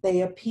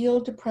 They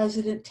appealed to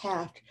President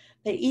Taft.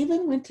 They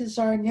even went to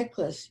Tsar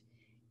Nicholas,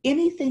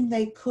 anything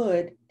they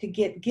could to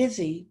get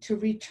Gizzy to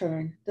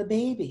return the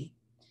baby.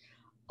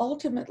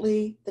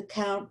 Ultimately, the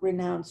Count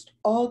renounced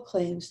all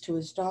claims to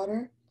his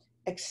daughter,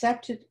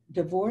 accepted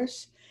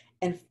divorce,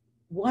 and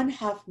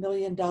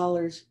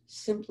 $500,000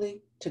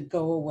 simply to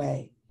go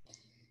away.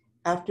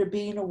 After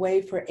being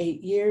away for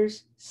 8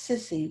 years,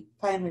 Sissy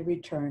finally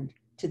returned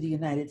to the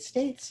United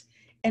States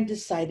and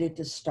decided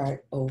to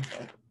start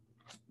over.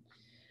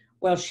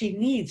 Well, she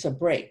needs a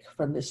break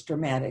from this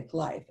dramatic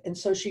life, and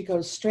so she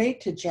goes straight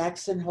to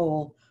Jackson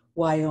Hole,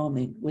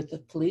 Wyoming, with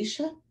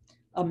Felicia,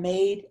 a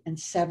maid, and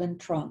 7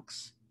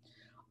 trunks.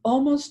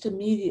 Almost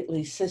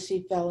immediately,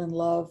 Sissy fell in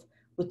love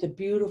with the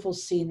beautiful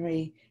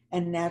scenery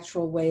and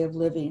natural way of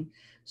living,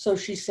 so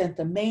she sent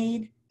the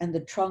maid and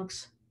the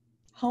trunks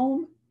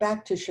home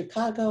back to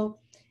Chicago,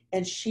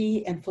 and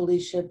she and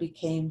Felicia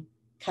became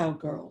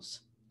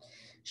cowgirls.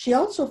 She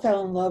also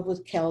fell in love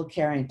with Cal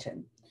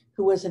Carrington,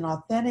 who was an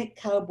authentic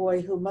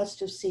cowboy who must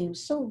have seemed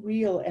so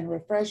real and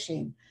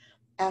refreshing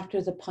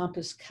after the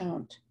pompous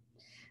Count.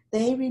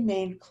 They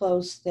remained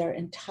close their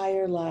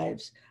entire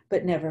lives,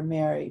 but never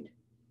married.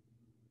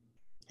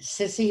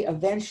 Sissy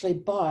eventually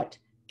bought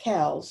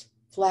Cal's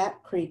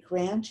Flat Creek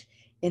Ranch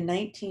in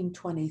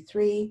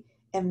 1923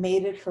 and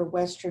made it her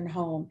Western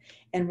home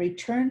and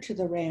returned to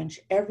the ranch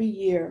every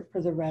year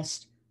for the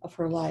rest of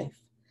her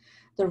life.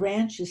 The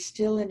ranch is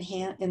still in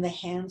the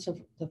hands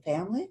of the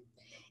family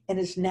and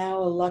is now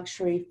a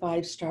luxury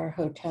 5-star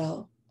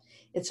hotel.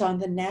 It's on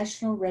the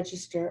National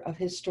Register of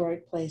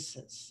Historic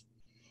Places.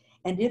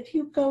 And if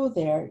you go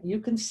there, you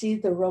can see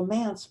the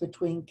romance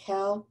between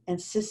Cal and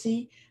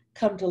Sissy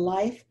come to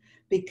life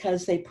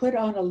because they put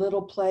on a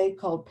little play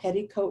called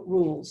Petticoat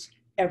Rules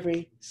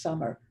every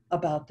summer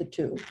about the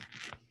two.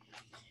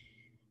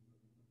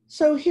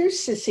 So here's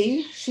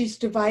Sissy. She's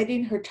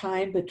dividing her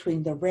time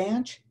between the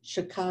ranch,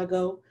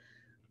 Chicago,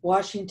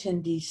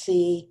 Washington,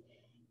 D.C.,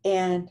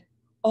 and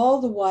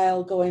all the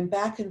while going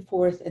back and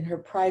forth in her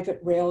private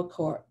rail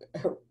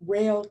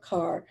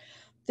car.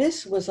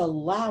 This was a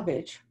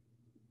lavish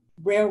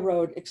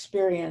railroad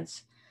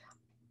experience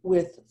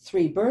with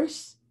 3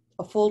 berths,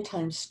 a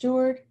full-time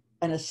steward,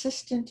 an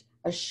assistant,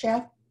 a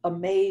chef, a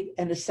maid,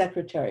 and a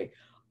secretary,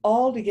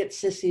 all to get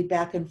Sissy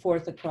back and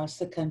forth across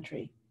the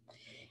country.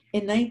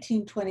 In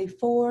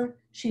 1924,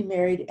 she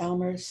married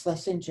Elmer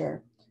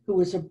Schlesinger, who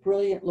was a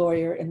brilliant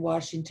lawyer in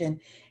Washington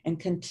and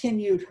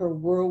continued her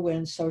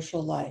whirlwind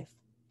social life.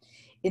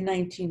 In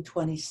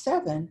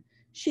 1927,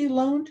 she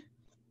loaned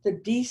the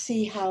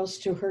D.C. house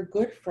to her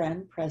good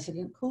friend,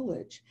 President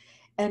Coolidge,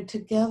 and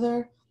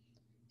together,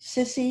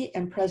 Sissy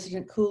and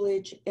President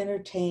Coolidge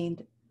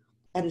entertained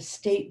at a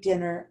state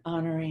dinner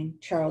honoring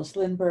Charles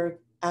Lindbergh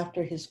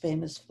after his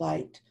famous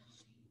flight.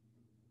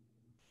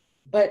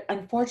 But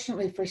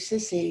unfortunately for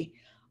Sissy,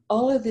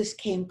 all of this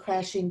came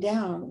crashing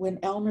down when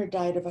Elmer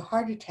died of a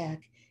heart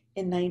attack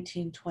in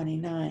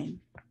 1929.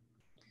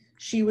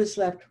 She was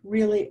left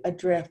really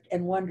adrift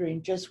and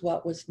wondering just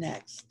what was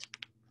next.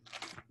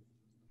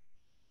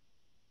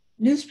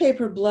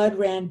 Newspaper blood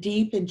ran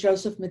deep in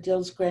Joseph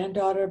Medill's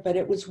granddaughter, but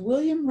it was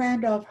William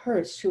Randolph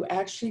Hearst who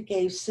actually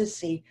gave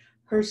Sissy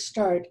her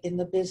start in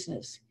the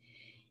business.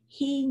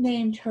 He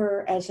named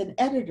her as an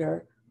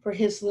editor for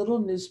his little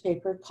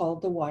newspaper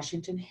called the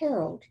Washington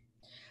Herald.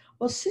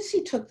 Well,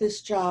 Sissy took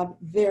this job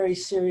very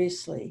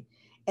seriously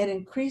and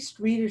increased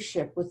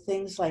readership with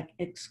things like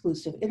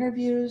exclusive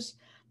interviews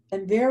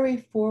and very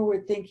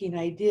forward-thinking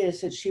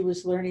ideas that she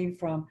was learning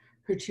from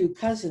her 2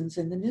 cousins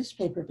in the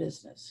newspaper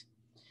business.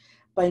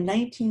 By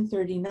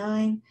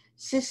 1939,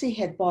 Sissy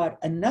had bought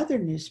another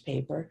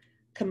newspaper,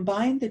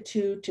 combined the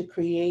 2 to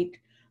create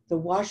the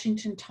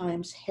Washington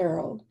Times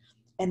Herald,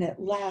 and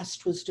at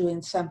last was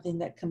doing something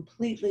that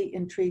completely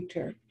intrigued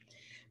her.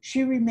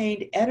 She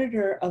remained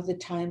editor of the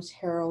Times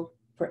Herald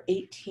for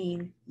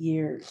 18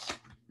 years.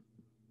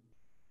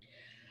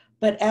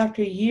 But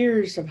after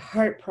years of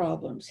heart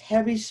problems,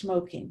 heavy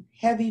smoking,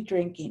 heavy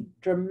drinking,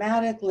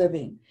 dramatic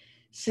living,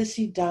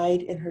 Sissy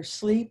died in her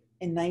sleep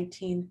in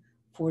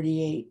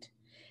 1948.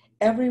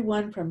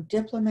 Everyone from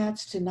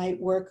diplomats to night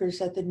workers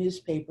at the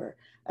newspaper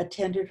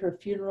attended her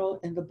funeral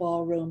in the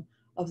ballroom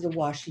of the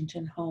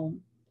Washington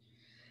home.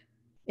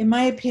 In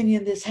my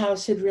opinion, this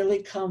house had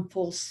really come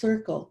full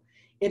circle.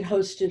 It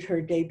hosted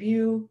her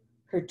debut,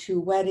 her 2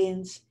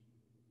 weddings,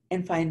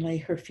 and finally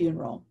her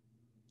funeral.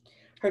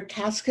 Her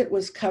casket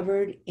was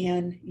covered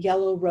in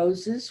yellow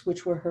roses,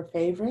 which were her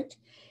favorite,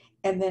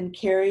 and then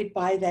carried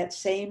by that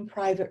same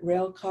private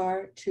rail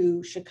car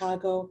to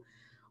Chicago,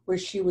 where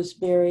she was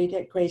buried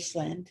at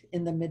Graceland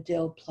in the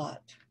Medill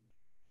plot.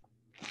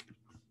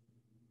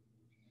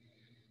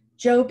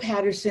 Joe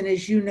Patterson,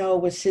 as you know,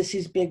 was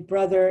Sissy's big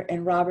brother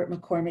and Robert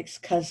McCormick's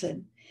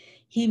cousin.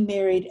 He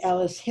married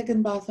Alice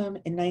Higginbotham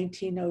in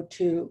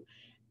 1902.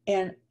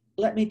 And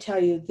let me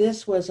tell you,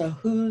 this was a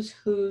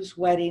who's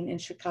wedding in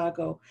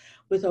Chicago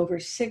with over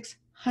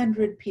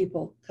 600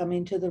 people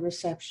coming to the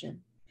reception.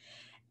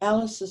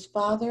 Alice's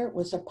father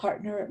was a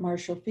partner at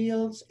Marshall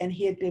Field's, and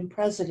he had been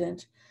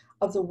president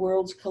of the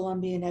World's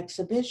Columbian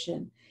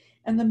Exhibition.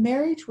 And the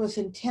marriage was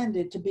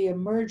intended to be a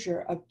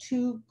merger of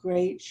two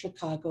great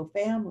Chicago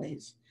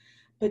families.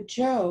 But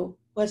Joe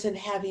wasn't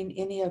having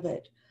any of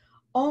it.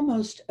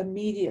 Almost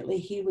immediately,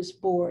 he was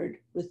bored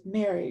with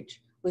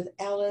marriage, with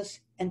Alice,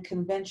 and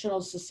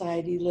conventional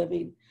society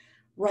living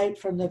right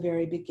from the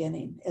very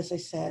beginning, as I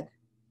said.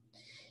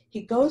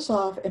 He goes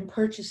off and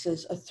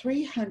purchases a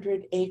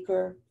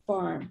 300-acre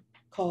farm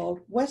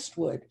called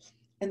Westwood,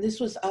 and this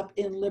was up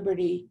in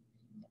Liberty,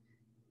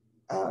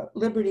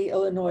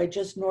 Illinois,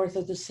 just north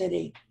of the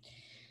city.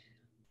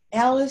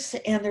 Alice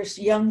and their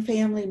young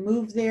family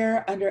moved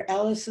there under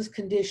Alice's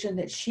condition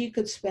that she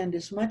could spend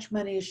as much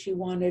money as she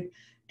wanted,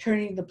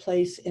 turning the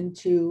place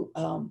into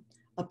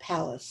a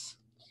palace.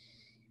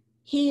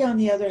 He, on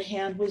the other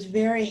hand, was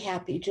very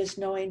happy just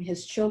knowing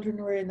his children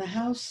were in the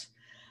house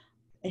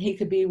and he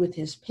could be with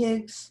his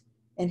pigs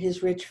and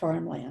his rich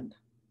farmland.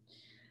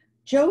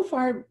 Joe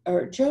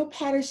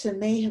Patterson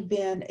may have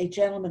been a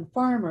gentleman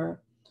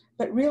farmer,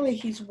 but really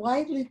he's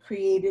widely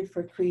credited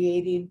for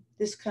creating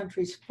this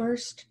country's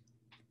first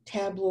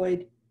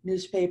tabloid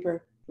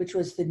newspaper, which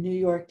was the New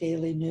York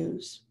Daily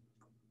News.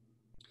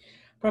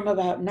 From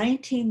about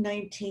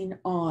 1919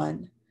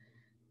 on,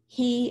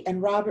 he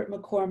and Robert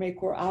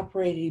McCormick were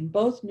operating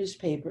both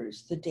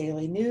newspapers, the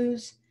Daily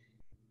News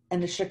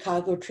and the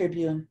Chicago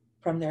Tribune,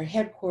 from their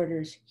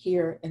headquarters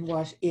here in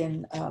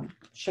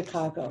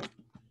Chicago.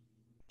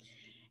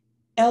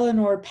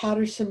 Eleanor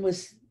Patterson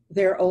was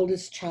their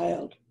oldest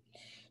child.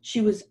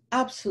 She was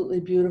absolutely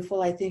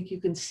beautiful, I think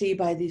you can see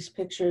by these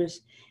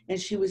pictures, and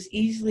she was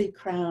easily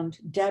crowned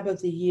Deb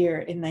of the Year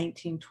in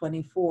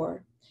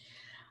 1924.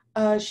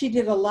 She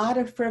did a lot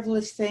of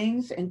frivolous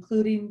things,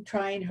 including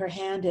trying her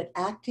hand at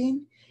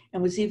acting,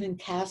 and was even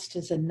cast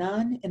as a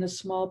nun in a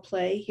small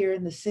play here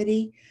in the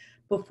city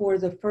before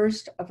the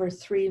first of her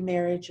 3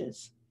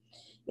 marriages.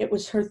 It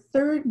was her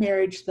 3rd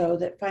marriage, though,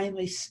 that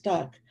finally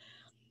stuck.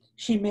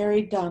 She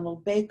married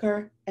Donald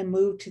Baker and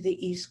moved to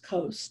the East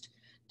Coast.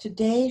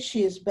 Today,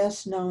 she is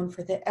best known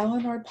for the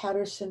Eleanor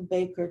Patterson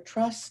Baker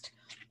Trust,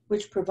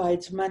 which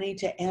provides money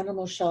to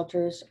animal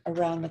shelters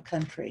around the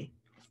country.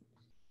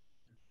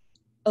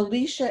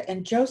 Alicia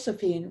and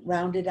Josephine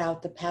rounded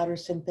out the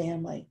Patterson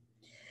family.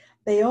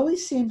 They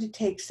always seemed to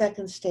take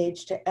second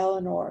stage to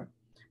Eleanor,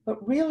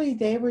 but really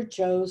they were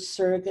Joe's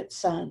surrogate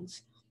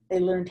sons. They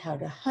learned how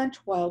to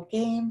hunt wild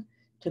game,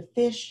 to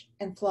fish,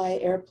 and fly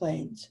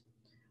airplanes.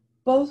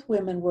 Both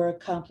women were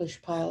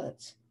accomplished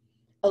pilots.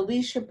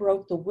 Alicia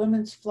broke the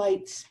women's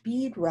flight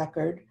speed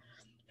record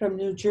from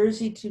New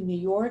Jersey to New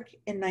York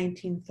in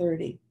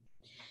 1930.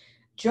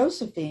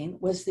 Josephine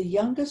was the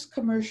youngest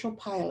commercial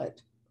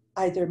pilot,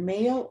 either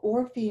male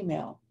or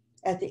female,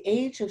 at the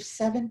age of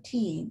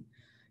 17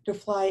 to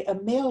fly a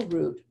mail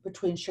route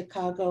between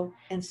Chicago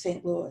and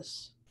St.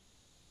 Louis.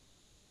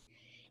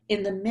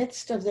 In the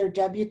midst of their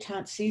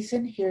debutante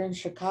season here in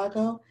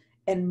Chicago,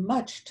 and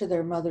much to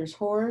their mother's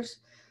horrors,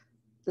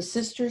 the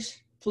sisters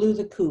flew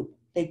the coop.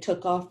 They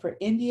took off for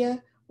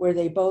India, where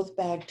they both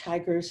bagged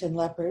tigers and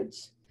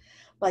leopards.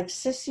 Like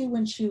Sissy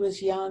when she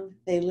was young,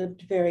 they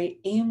lived very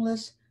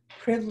aimless,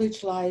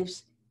 privileged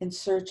lives in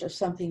search of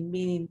something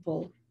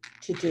meaningful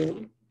to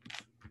do.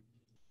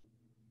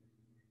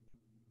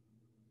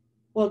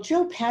 Well,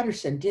 Joe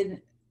Patterson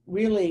didn't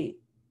really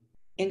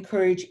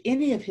encourage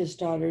any of his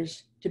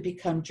daughters to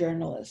become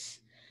journalists.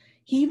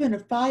 He even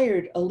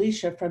fired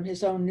Alicia from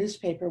his own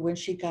newspaper when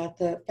she got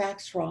the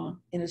facts wrong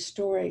in a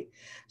story.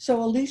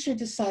 So Alicia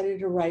decided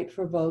to write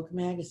for Vogue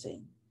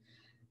magazine.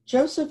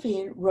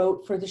 Josephine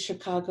wrote for the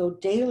Chicago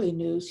Daily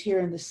News here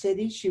in the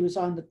city. She was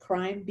on the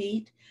crime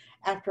beat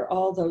after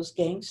all those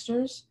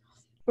gangsters,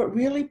 but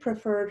really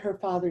preferred her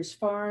father's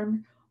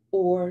farm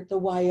or the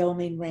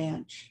Wyoming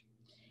ranch.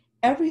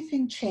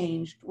 Everything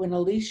changed when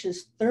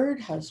Alicia's 3rd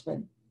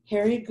husband,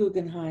 Harry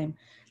Guggenheim,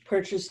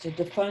 purchased a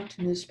defunct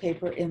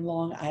newspaper in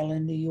Long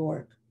Island, New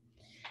York.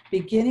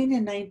 Beginning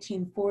in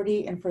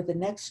 1940 and for the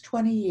next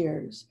 20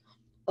 years,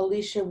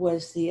 Alicia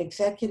was the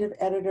executive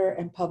editor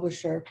and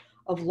publisher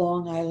of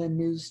Long Island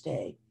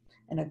Newsday,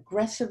 an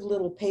aggressive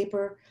little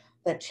paper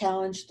that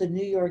challenged the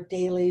New York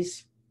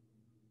dailies,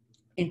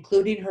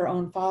 including her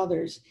own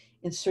father's,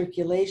 in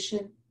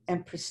circulation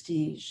and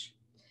prestige.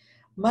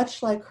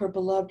 Much like her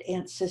beloved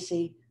Aunt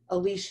Sissy,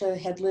 Alicia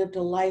had lived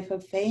a life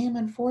of fame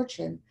and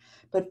fortune,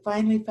 but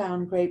finally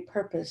found great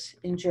purpose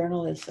in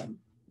journalism.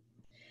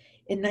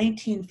 In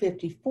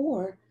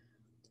 1954,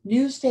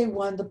 Newsday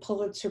won the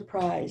Pulitzer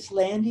Prize,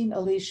 landing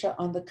Alicia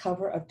on the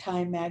cover of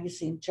Time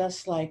magazine,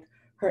 just like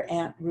her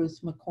aunt Ruth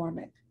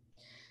McCormick.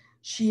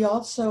 She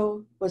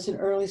also was an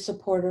early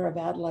supporter of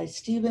Adlai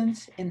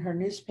Stevens in her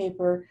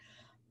newspaper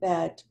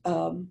that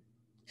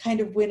kind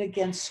of went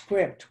against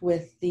script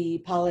with the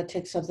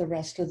politics of the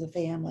rest of the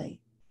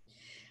family.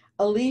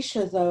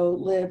 Alicia, though,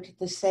 lived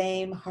the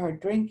same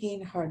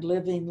hard-drinking,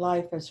 hard-living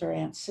life as her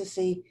Aunt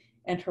Sissy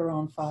and her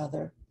own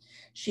father.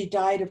 She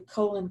died of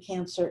colon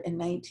cancer in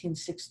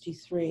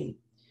 1963.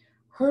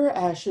 Her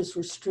ashes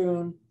were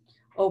strewn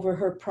over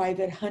her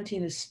private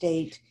hunting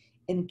estate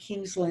in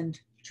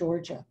Kingsland,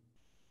 Georgia.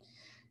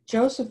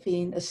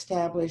 Josephine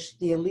established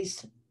the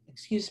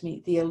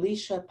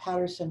Alicia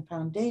Patterson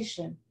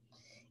Foundation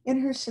in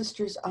her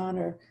sister's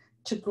honor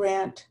to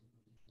grant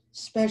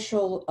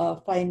special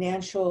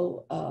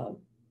financial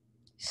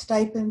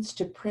stipends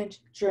to print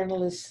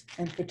journalists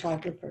and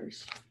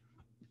photographers.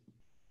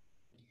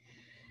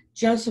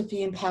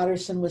 Josephine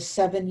Patterson was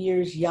 7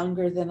 years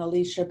younger than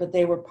Alicia, but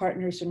they were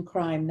partners in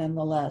crime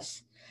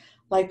nonetheless.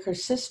 Like her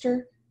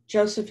sister,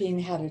 Josephine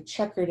had a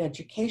checkered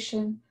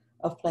education,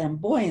 a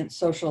flamboyant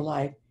social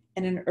life,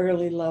 and an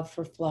early love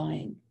for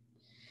flying.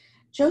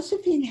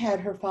 Josephine had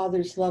her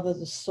father's love of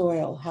the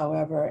soil,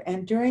 however,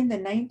 and during the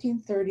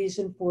 1930s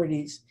and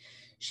 40s,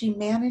 she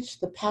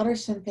managed the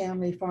Patterson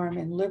family farm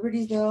in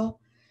Libertyville,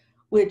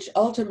 which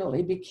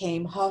ultimately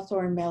became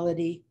Hawthorne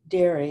Melody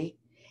Dairy,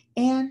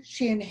 and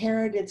she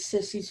inherited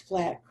Sissy's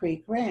Flat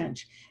Creek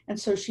Ranch, and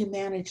so she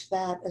managed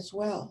that as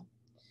well.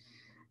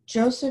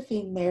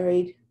 Josephine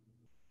married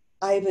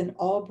Ivan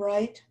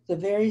Albright, the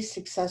very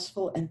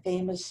successful and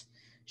famous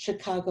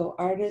Chicago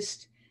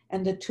artist,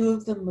 and the two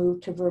of them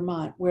moved to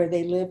Vermont, where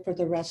they lived for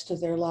the rest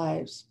of their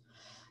lives.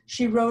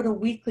 She wrote a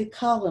weekly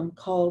column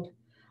called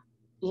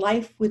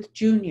Life with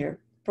Junior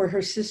for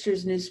her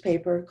sister's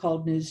newspaper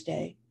called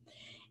Newsday.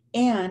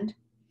 And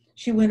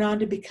she went on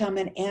to become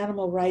an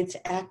animal rights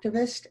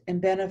activist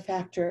and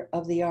benefactor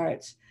of the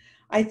arts.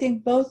 I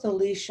think both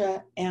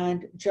Alicia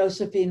and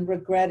Josephine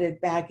regretted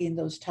bagging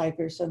those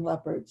tigers and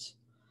leopards.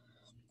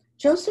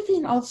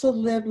 Josephine also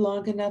lived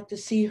long enough to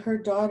see her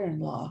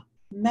daughter-in-law,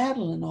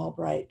 Madeleine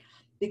Albright,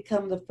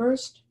 become the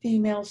first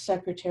female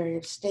Secretary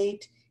of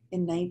State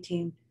in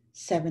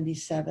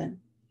 1977.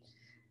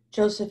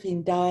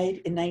 Josephine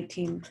died in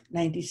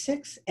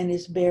 1996 and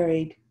is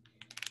buried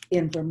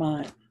in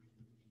Vermont.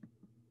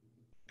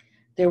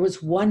 There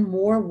was one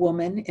more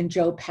woman in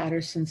Joe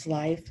Patterson's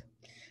life.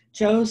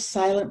 Joe's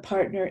silent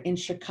partner in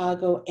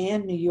Chicago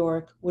and New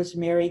York was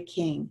Mary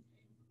King,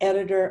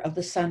 editor of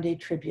the Sunday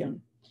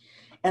Tribune,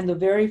 and the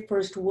very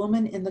first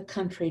woman in the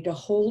country to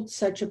hold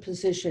such a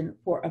position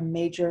for a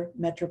major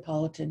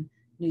metropolitan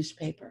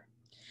newspaper.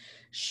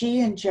 She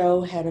and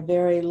Joe had a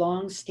very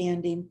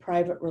long-standing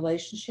private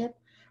relationship,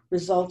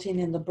 resulting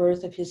in the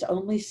birth of his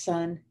only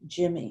son,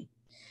 Jimmy.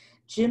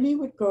 Jimmy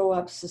would grow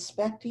up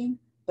suspecting,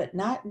 but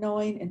not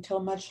knowing until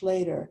much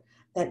later,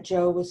 that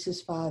Joe was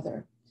his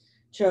father.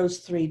 Joe's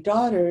three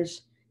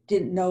daughters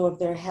didn't know of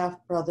their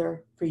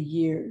half-brother for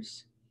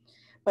years.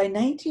 By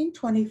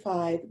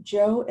 1925,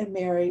 Joe and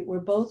Mary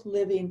were both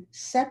living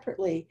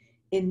separately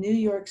in New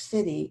York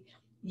City,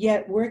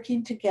 yet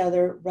working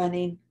together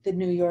running the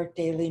New York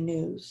Daily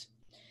News.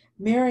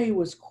 Mary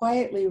was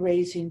quietly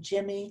raising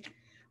Jimmy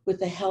with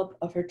the help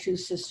of her two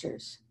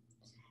sisters.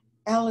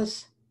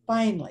 Alice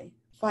finally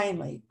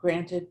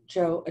granted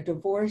Joe a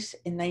divorce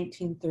in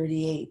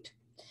 1938,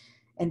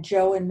 and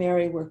Joe and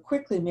Mary were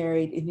quickly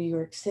married in New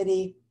York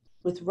City,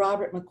 with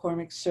Robert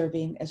McCormick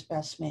serving as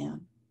best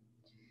man.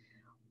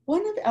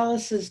 One of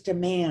Alice's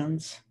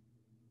demands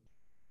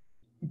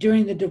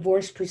during the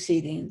divorce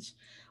proceedings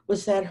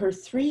was that her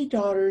three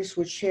daughters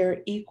would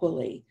share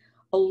equally,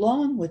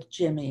 along with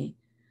Jimmy,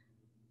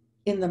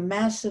 in the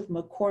massive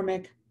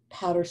McCormick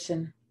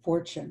Patterson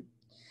fortune.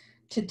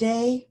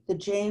 Today, the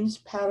James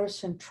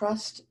Patterson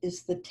Trust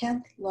is the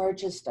 10th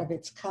largest of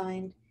its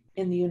kind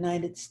in the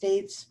United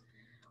States,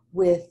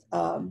 with,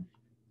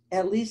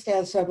 at least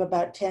as of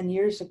about 10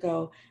 years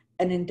ago,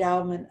 an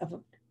endowment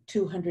of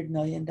 $200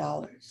 million.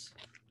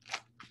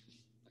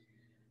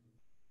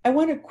 I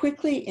want to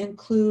quickly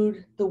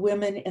include the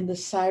women in the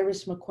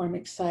Cyrus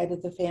McCormick side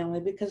of the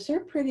family because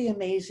they're pretty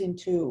amazing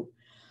too.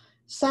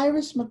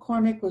 Cyrus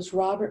McCormick was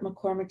Robert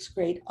McCormick's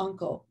great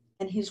uncle,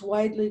 and he's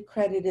widely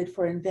credited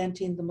for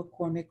inventing the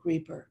McCormick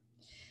Reaper.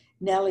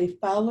 Nellie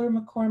Fowler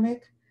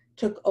McCormick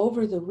took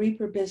over the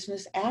Reaper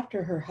business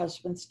after her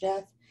husband's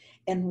death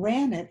and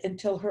ran it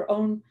until her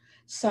own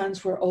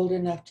sons were old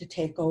enough to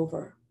take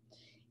over.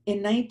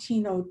 In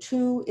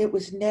 1902, it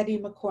was Nettie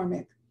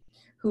McCormick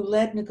who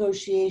led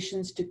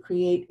negotiations to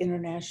create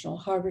International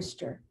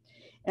Harvester,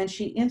 and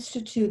she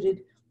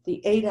instituted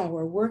the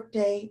 8-hour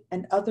workday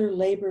and other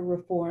labor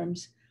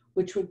reforms,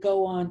 which would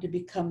go on to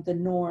become the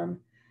norm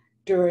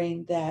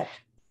during that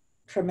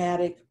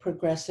traumatic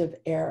progressive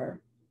era.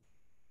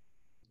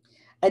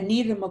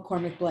 Anita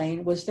McCormick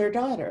Blaine was their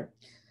daughter.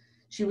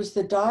 She was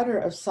the daughter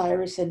of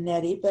Cyrus and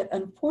Nettie, but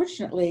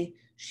unfortunately,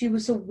 she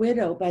was a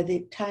widow by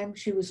the time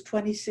she was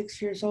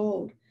 26 years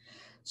old.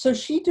 So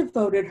she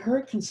devoted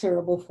her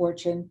considerable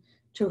fortune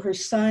to her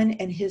son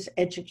and his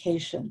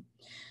education.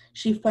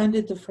 She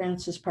funded the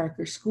Francis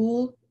Parker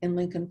School in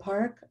Lincoln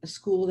Park, a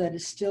school that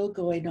is still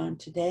going on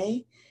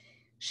today.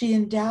 She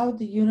endowed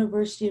the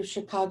University of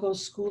Chicago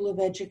School of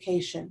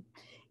Education,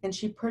 and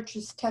she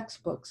purchased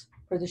textbooks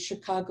for the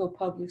Chicago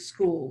Public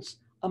Schools,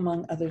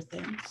 among other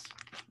things.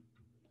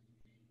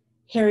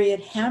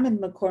 Harriet Hammond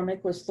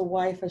McCormick was the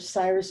wife of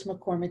Cyrus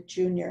McCormick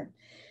Jr.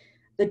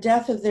 The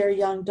death of their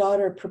young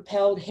daughter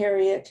propelled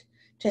Harriet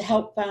to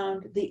help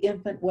found the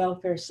Infant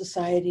Welfare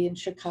Society in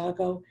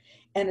Chicago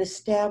and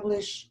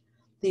establish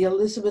the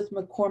Elizabeth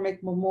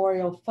McCormick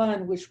Memorial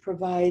Fund, which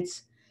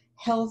provides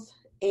health,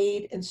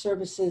 aid, and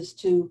services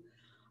to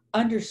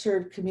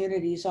underserved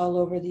communities all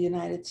over the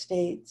United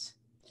States.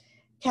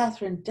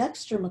 Catherine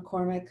Dexter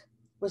McCormick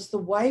was the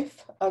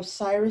wife of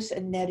Cyrus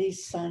and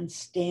Nettie's son,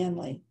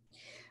 Stanley.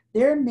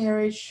 Their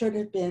marriage should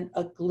have been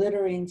a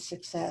glittering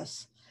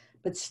success,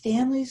 but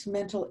Stanley's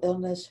mental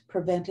illness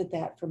prevented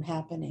that from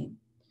happening.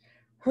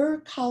 Her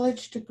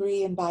college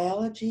degree in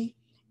biology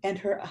and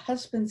her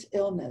husband's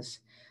illness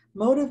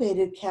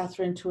motivated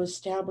Catherine to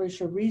establish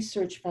a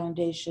research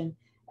foundation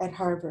at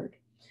Harvard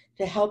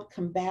to help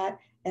combat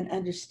and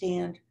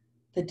understand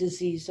the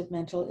disease of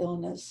mental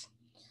illness.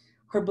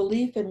 Her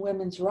belief in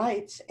women's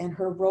rights and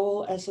her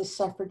role as a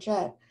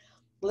suffragette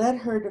led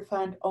her to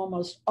fund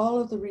almost all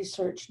of the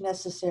research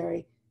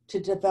necessary to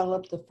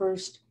develop the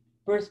first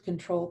birth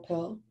control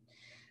pill.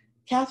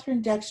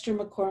 Catherine Dexter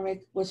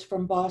McCormick was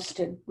from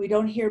Boston. We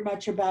don't hear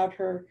much about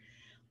her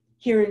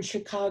here in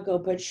Chicago,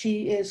 but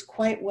she is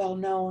quite well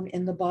known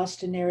in the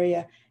Boston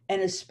area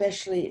and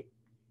especially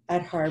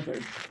at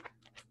Harvard.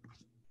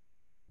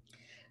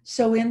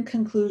 So in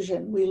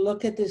conclusion, we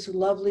look at this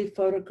lovely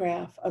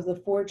photograph of the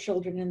 4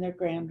 children and their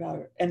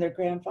granddaughter and their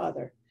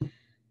grandfather.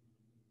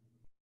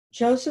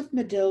 Joseph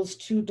Medill's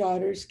 2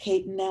 daughters,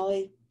 Kate and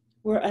Nellie,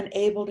 were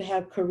unable to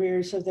have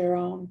careers of their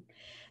own.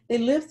 They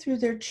lived through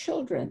their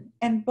children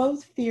and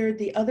both feared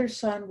the other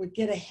son would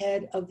get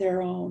ahead of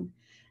their own.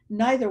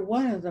 Neither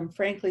one of them,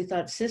 frankly,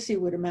 thought Sissy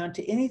would amount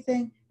to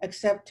anything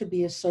except to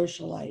be a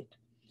socialite.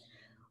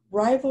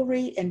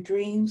 Rivalry and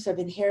dreams of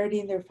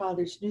inheriting their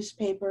father's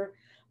newspaper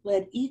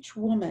led each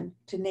woman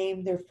to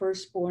name their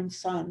firstborn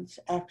sons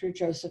after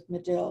Joseph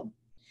Medill.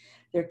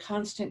 Their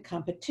constant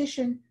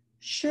competition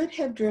should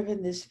have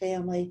driven this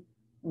family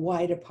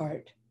wide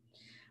apart.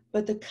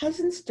 But the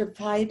cousins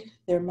defied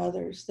their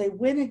mothers. They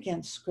went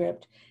against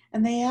script,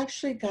 and they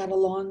actually got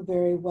along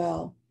very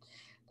well.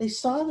 They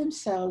saw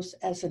themselves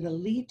as an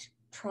elite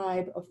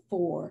tribe of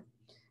 4,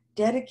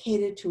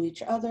 dedicated to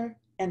each other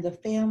and the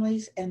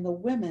families and the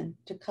women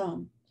to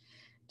come.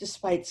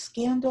 Despite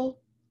scandal,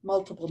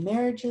 multiple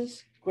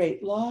marriages,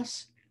 great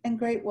loss, and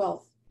great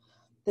wealth,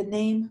 the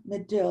name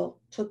Medill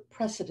took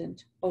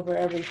precedent over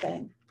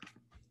everything.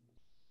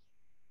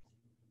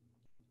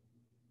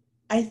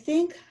 I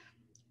think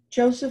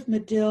Joseph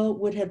Medill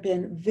would have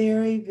been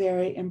very,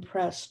 very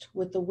impressed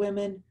with the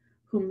women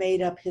who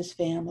made up his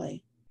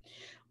family.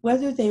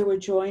 Whether they were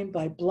joined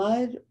by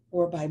blood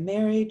or by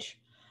marriage,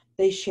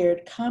 they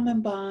shared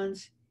common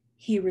bonds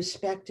he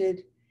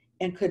respected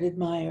and could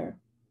admire.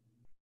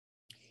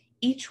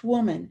 Each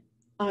woman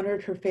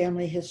honored her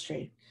family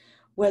history,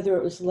 whether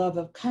it was love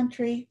of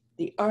country,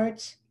 the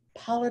arts,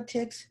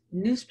 politics,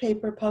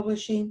 newspaper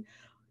publishing,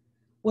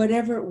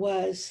 whatever it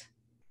was,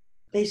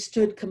 they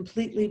stood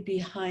completely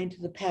behind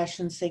the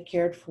passions they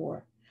cared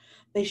for.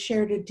 They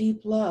shared a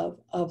deep love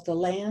of the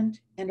land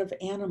and of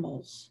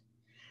animals.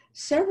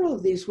 Several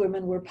of these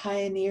women were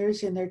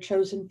pioneers in their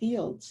chosen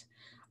fields.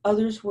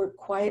 Others worked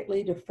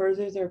quietly to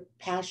further their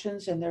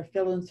passions and their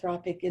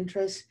philanthropic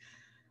interests,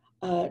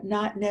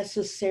 not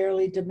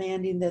necessarily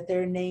demanding that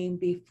their name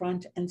be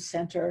front and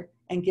center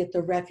and get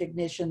the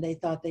recognition they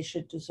thought they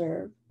should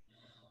deserve.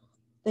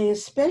 They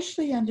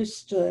especially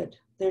understood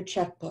their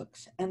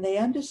checkbooks, and they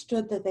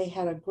understood that they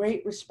had a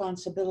great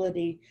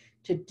responsibility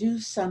to do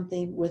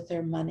something with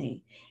their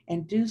money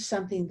and do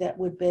something that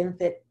would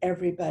benefit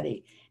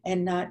everybody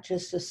and not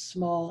just a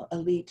small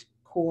elite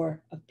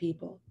core of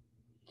people.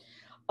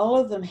 All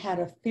of them had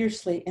a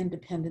fiercely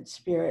independent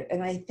spirit,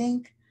 and I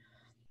think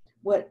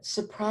what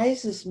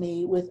surprises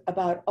me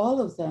about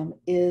all of them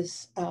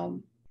is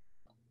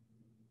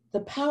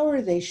the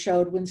power they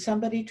showed when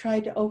somebody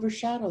tried to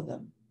overshadow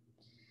them.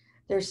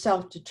 Their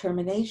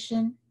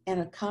self-determination and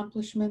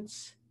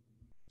accomplishments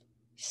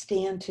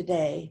stand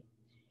today.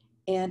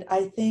 And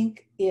I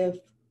think if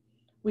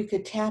we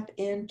could tap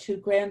into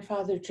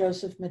grandfather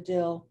Joseph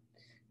Medill,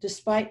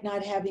 despite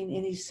not having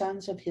any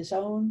sons of his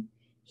own,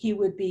 he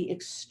would be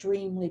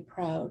extremely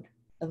proud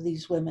of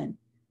these women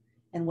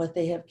and what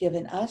they have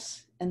given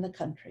us and the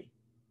country.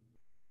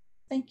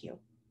 Thank you.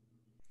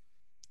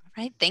 All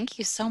right, thank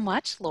you so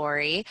much,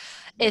 Laurie.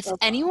 If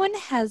anyone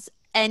has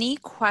any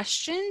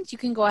questions, you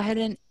can go ahead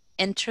and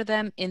enter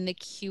them in the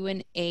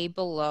Q&A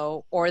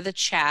below or the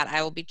chat.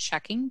 I will be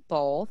checking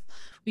both.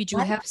 We do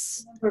have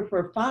number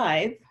for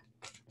 5.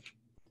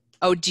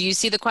 Oh, do you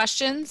see the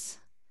questions?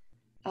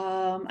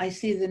 I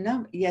see the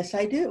number. Yes,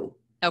 I do.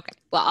 Okay,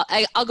 well,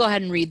 I'll go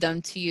ahead and read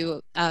them to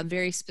you.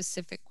 Very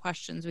specific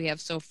questions we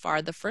have so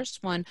far. The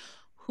first one,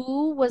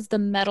 who was the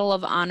Medal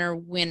of Honor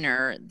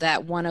winner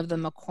that one of the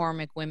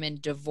McCormick women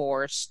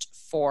divorced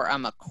for a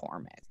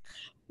McCormick?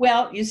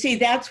 Well, you see,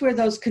 that's where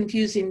those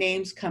confusing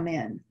names come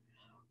in.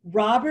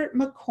 Robert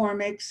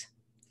McCormick's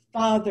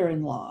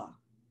father-in-law,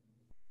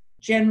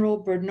 General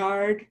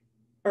Bernard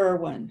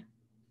Irwin,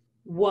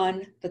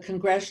 won the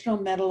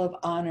Congressional Medal of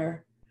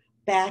Honor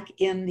back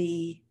in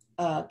the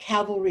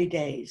cavalry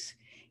days.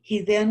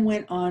 He then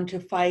went on to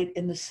fight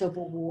in the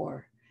Civil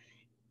War.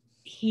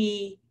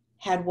 He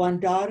had one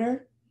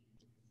daughter,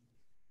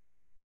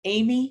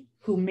 Amy,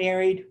 who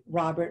married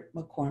Robert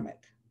McCormick.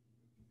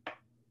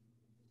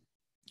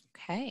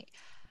 Okay.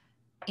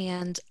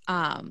 And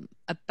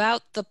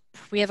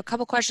we have a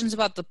couple questions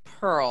about the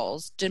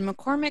pearls. Did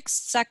McCormick's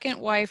second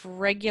wife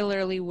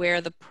regularly wear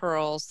the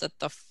pearls that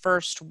the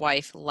first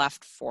wife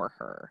left for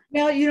her?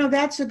 Well, you know,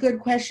 that's a good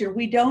question.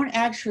 We don't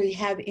actually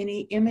have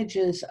any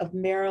images of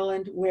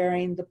Maryland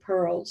wearing the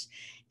pearls.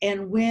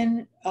 And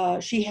when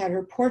she had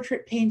her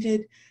portrait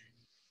painted,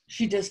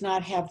 she does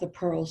not have the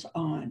pearls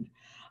on.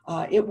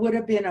 It would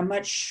have been a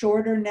much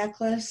shorter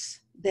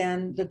necklace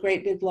than the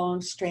great big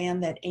long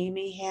strand that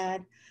Amy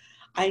had.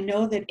 I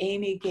know that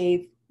Amy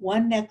gave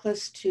one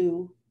necklace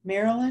to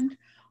Maryland,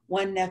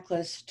 one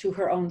necklace to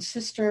her own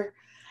sister,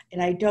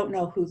 and I don't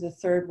know who the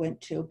third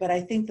went to, but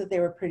I think that they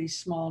were pretty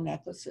small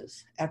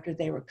necklaces after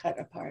they were cut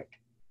apart.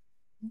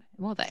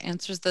 Well, that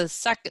answers the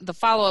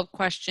follow-up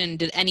question.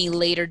 Did any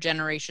later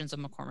generations of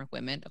McCormick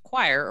women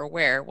acquire or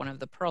wear one of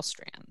the pearl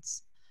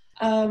strands?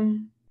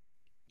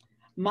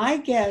 My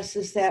guess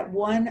is that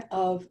one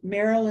of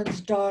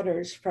Maryland's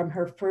daughters from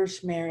her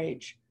first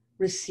marriage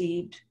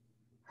received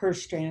her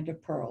strand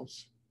of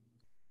pearls.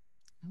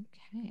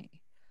 Okay.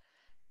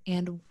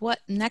 And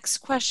next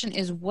question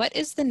is, what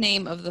is the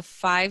name of the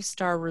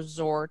 5-star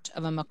resort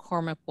of a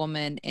McCormick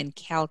woman in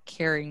Cal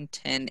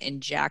Carrington in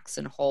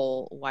Jackson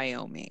Hole,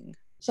 Wyoming?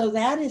 So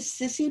that is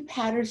Sissy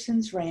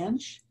Patterson's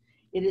ranch.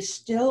 It is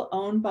still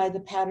owned by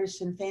the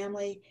Patterson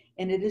family,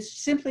 and it is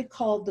simply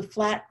called the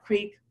Flat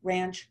Creek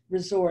Ranch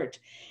Resort.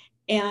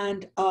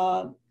 And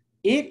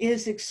it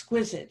is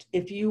exquisite.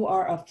 If you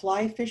are a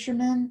fly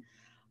fisherman,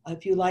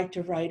 if you like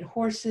to ride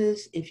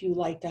horses, if you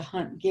like to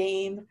hunt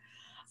game,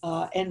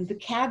 and the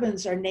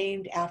cabins are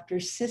named after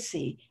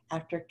Sissy,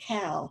 after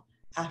Cal,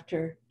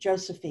 after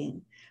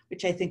Josephine,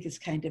 which I think is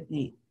kind of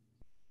neat.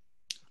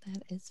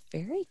 That is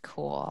very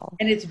cool.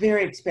 And it's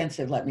very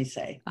expensive, let me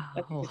say. Oh.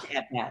 Let me just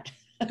add that.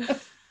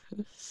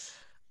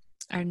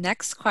 Our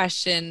next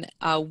question,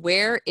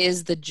 where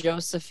is the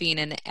Josephine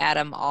and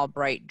Adam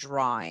Albright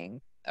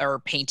drawing or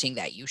painting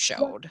that you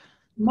showed?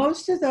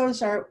 Most of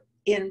those are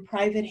in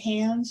private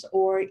hands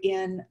or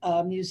in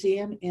a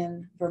museum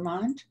in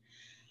Vermont.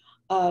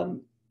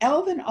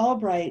 Ivan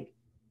Albright,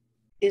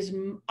 is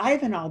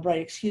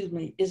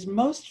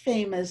most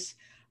famous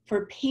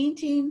for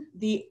painting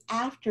the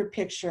after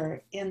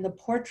picture in the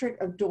Portrait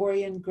of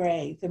Dorian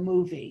Gray, the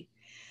movie.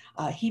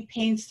 He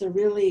paints the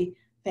really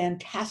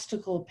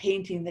fantastical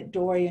painting that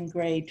Dorian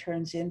Gray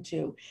turns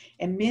into.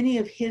 And many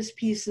of his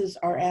pieces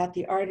are at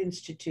the Art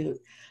Institute,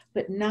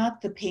 but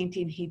not the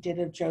painting he did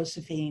of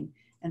Josephine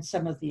and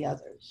some of the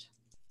others.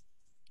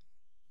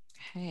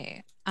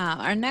 Okay.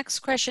 Our next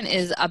question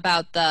is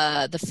about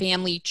the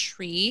family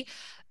tree.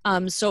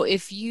 So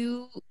if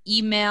you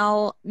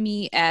email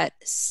me at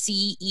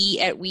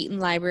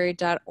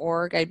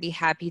ce@wheatonlibrary.org, I'd be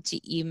happy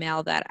to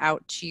email that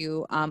out to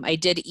you. I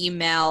did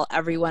email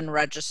everyone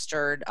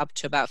registered up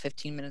to about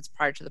 15 minutes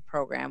prior to the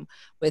program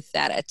with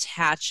that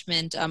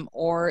attachment,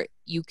 or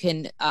you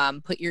can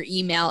put your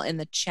email in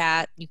the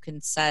chat. You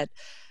can set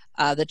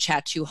the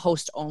chat to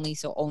host only,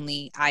 so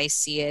only I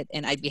see it,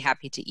 and I'd be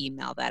happy to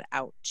email that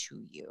out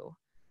to you.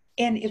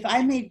 And if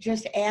I may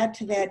just add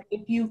to that,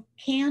 if you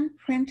can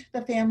print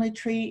the family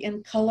tree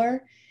in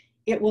color,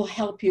 it will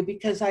help you,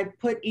 because I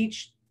put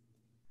each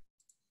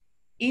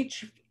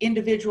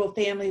individual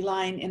family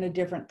line in a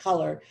different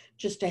color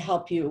just to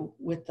help you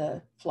with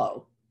the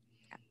flow.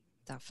 Yeah,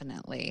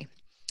 definitely.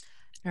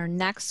 Our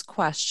next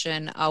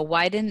question,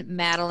 why didn't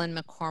Madeline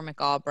McCormick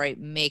Albright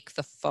make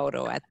the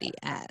photo at the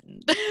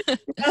end?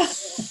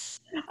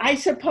 I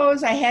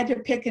suppose I had to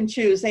pick and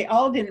choose. They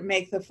all didn't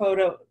make the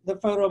photo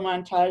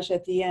montage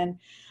at the end.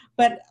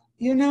 But,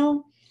 you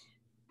know,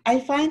 I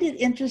find it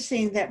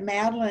interesting that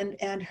Madeline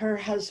and her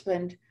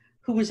husband,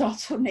 who was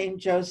also named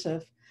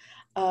Joseph,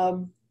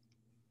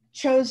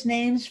 chose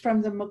names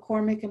from the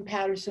McCormick and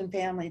Patterson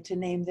family to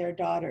name their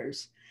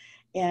daughters.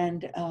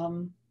 And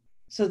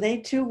so they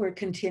too were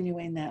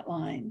continuing that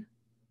line.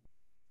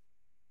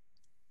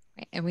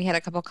 And we had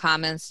a couple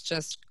comments,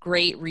 just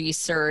great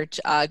research,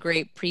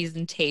 great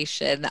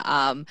presentation.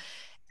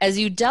 As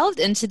you delved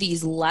into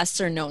these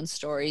lesser known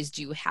stories,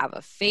 do you have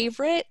a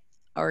favorite,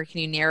 or can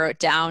you narrow it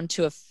down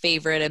to a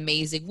favorite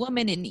amazing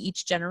woman in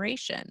each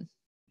generation?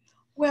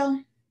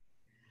 Well,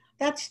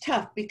 that's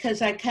tough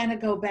because I kind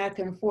of go back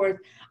and forth.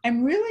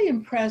 I'm really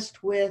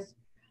impressed with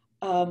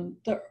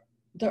the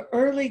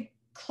early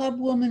club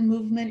woman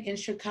movement in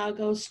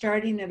Chicago,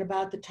 starting at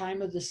about the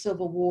time of the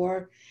Civil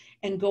War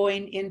and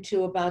going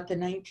into about the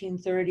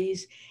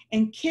 1930s.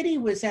 And Kitty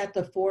was at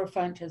the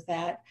forefront of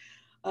that.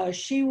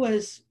 She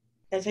was,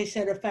 as I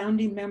said, a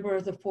founding member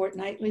of the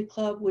Fortnightly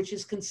Club, which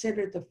is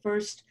considered the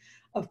first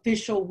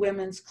official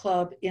women's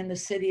club in the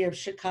city of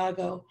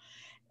Chicago.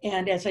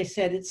 And as I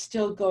said, it's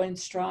still going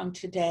strong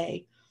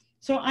today.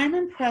 So I'm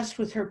impressed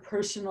with her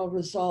personal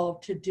resolve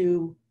to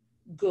do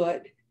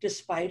good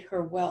despite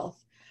her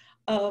wealth.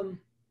 I'm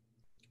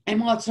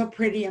also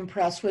pretty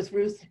impressed with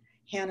Ruth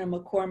Hannah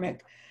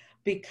McCormick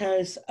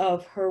because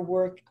of her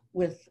work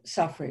with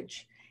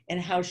suffrage and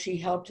how she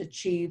helped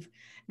achieve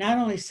not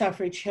only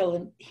suffrage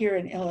here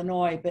in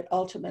Illinois, but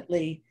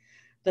ultimately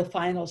the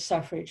final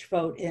suffrage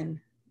vote in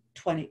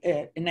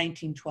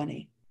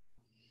 1920.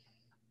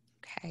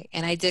 Okay,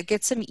 and I did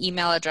get some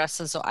email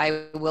addresses, so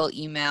I will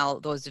email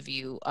those of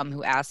you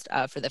who asked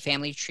for the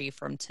family tree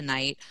from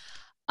tonight.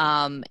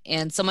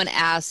 And someone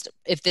asked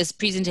if this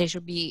presentation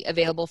would be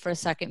available for a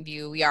second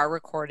view. We are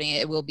recording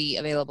it. It will be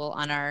available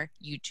on our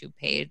YouTube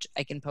page.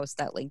 I can post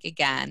that link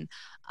again.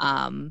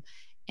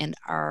 And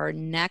our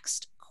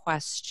next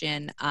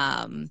question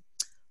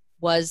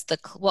was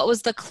what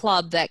was the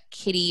club that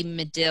Kitty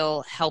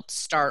Medill helped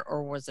start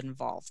or was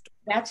involved?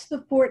 That's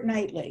the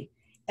Fortnightly.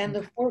 And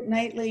the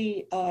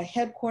Fortnightly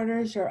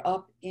headquarters are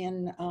up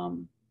in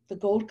the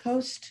Gold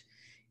Coast,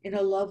 in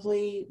a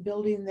lovely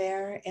building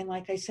there. And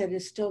like I said,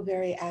 is still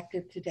very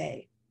active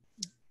today.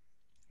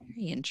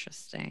 Very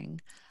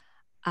interesting.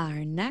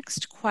 Our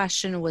next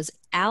question was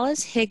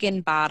Alice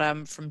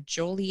Higginbottom from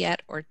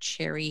Joliet or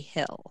Cherry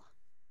Hill?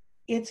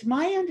 It's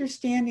my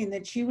understanding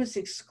that she was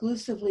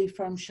exclusively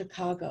from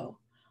Chicago.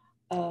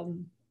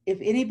 If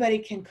anybody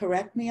can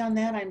correct me on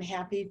that, I'm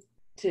happy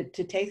to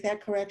take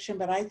that correction,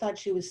 but I thought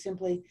she was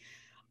simply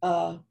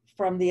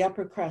from the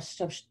upper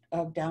crust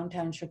of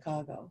downtown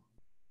Chicago.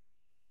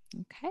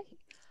 Okay.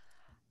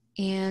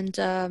 And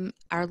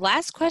our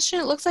last question,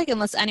 it looks like,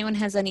 unless anyone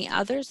has any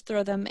others,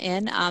 throw them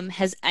in.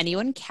 Has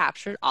anyone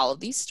captured all of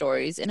these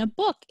stories in a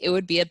book? It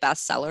would be a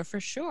bestseller for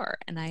sure.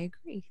 And I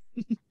agree.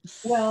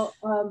 Well,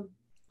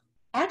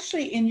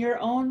 actually, in your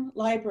own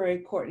library,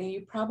 Courtney,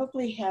 you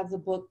probably have the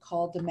book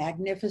called The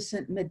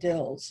Magnificent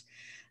Medills.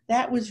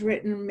 That was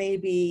written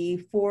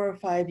maybe 4 or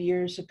 5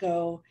 years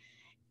ago.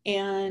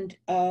 And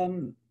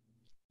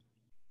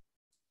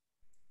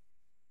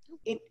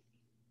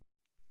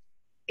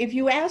if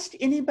you asked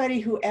anybody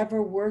who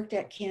ever worked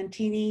at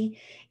Cantigny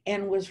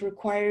and was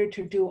required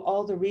to do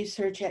all the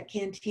research at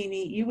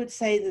Cantigny, you would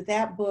say that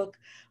that book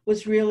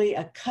was really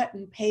a cut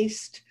and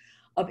paste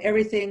of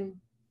everything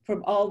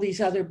from all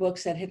these other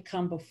books that had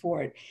come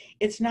before it.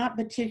 It's not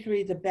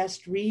particularly the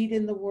best read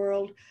in the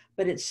world,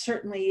 but it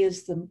certainly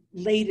is the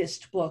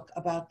latest book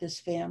about this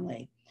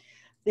family.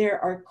 There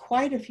are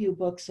quite a few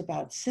books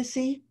about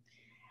Sissy.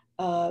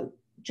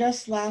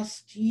 Just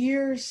last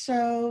year or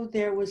so,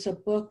 there was a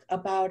book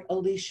about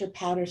Alicia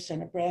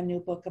Patterson, a brand new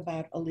book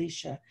about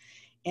Alicia.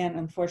 And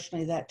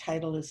unfortunately, that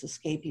title is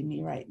escaping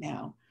me right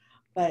now.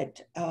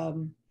 But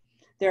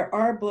there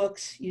are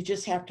books, you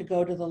just have to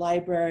go to the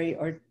library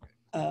or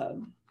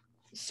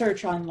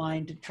search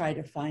online to try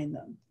to find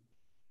them.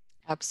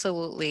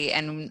 Absolutely.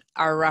 And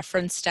our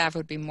reference staff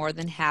would be more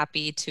than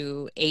happy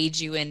to aid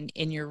you in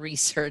your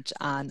research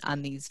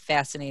on these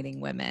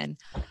fascinating women.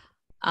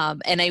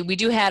 And we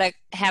do have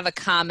a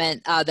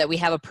comment that we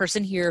have a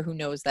person here who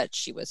knows that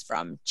she was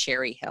from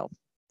Cherry Hill.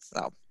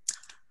 So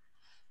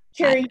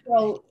Cherry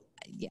Hill,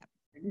 yeah,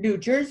 New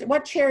Jersey.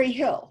 What Cherry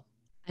Hill?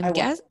 I'm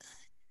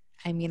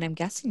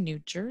guessing New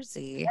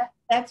Jersey.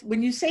 That's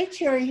when you say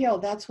Cherry Hill,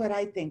 that's what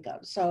I think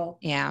of. So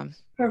yeah,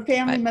 her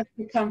family must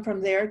have come from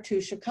there to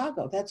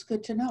Chicago. That's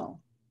good to know.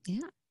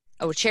 Yeah.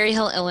 Oh, Cherry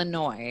Hill,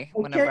 Illinois.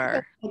 Oh, Cherry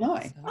Hill,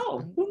 Illinois. So,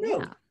 oh, who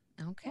knew?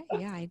 Yeah. Okay.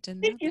 Yeah, I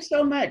didn't. Thank you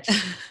so much.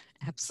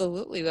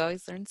 Absolutely. We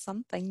always learn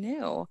something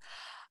new.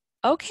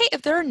 Okay.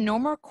 If there are no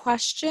more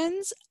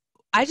questions,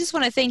 I just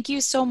want to thank you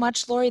so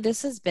much, Laurie.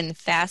 This has been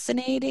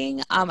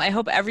fascinating. I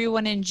hope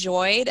everyone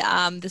enjoyed.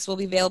 This will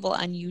be available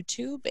on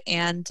YouTube.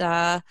 And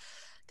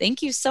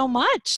thank you so much.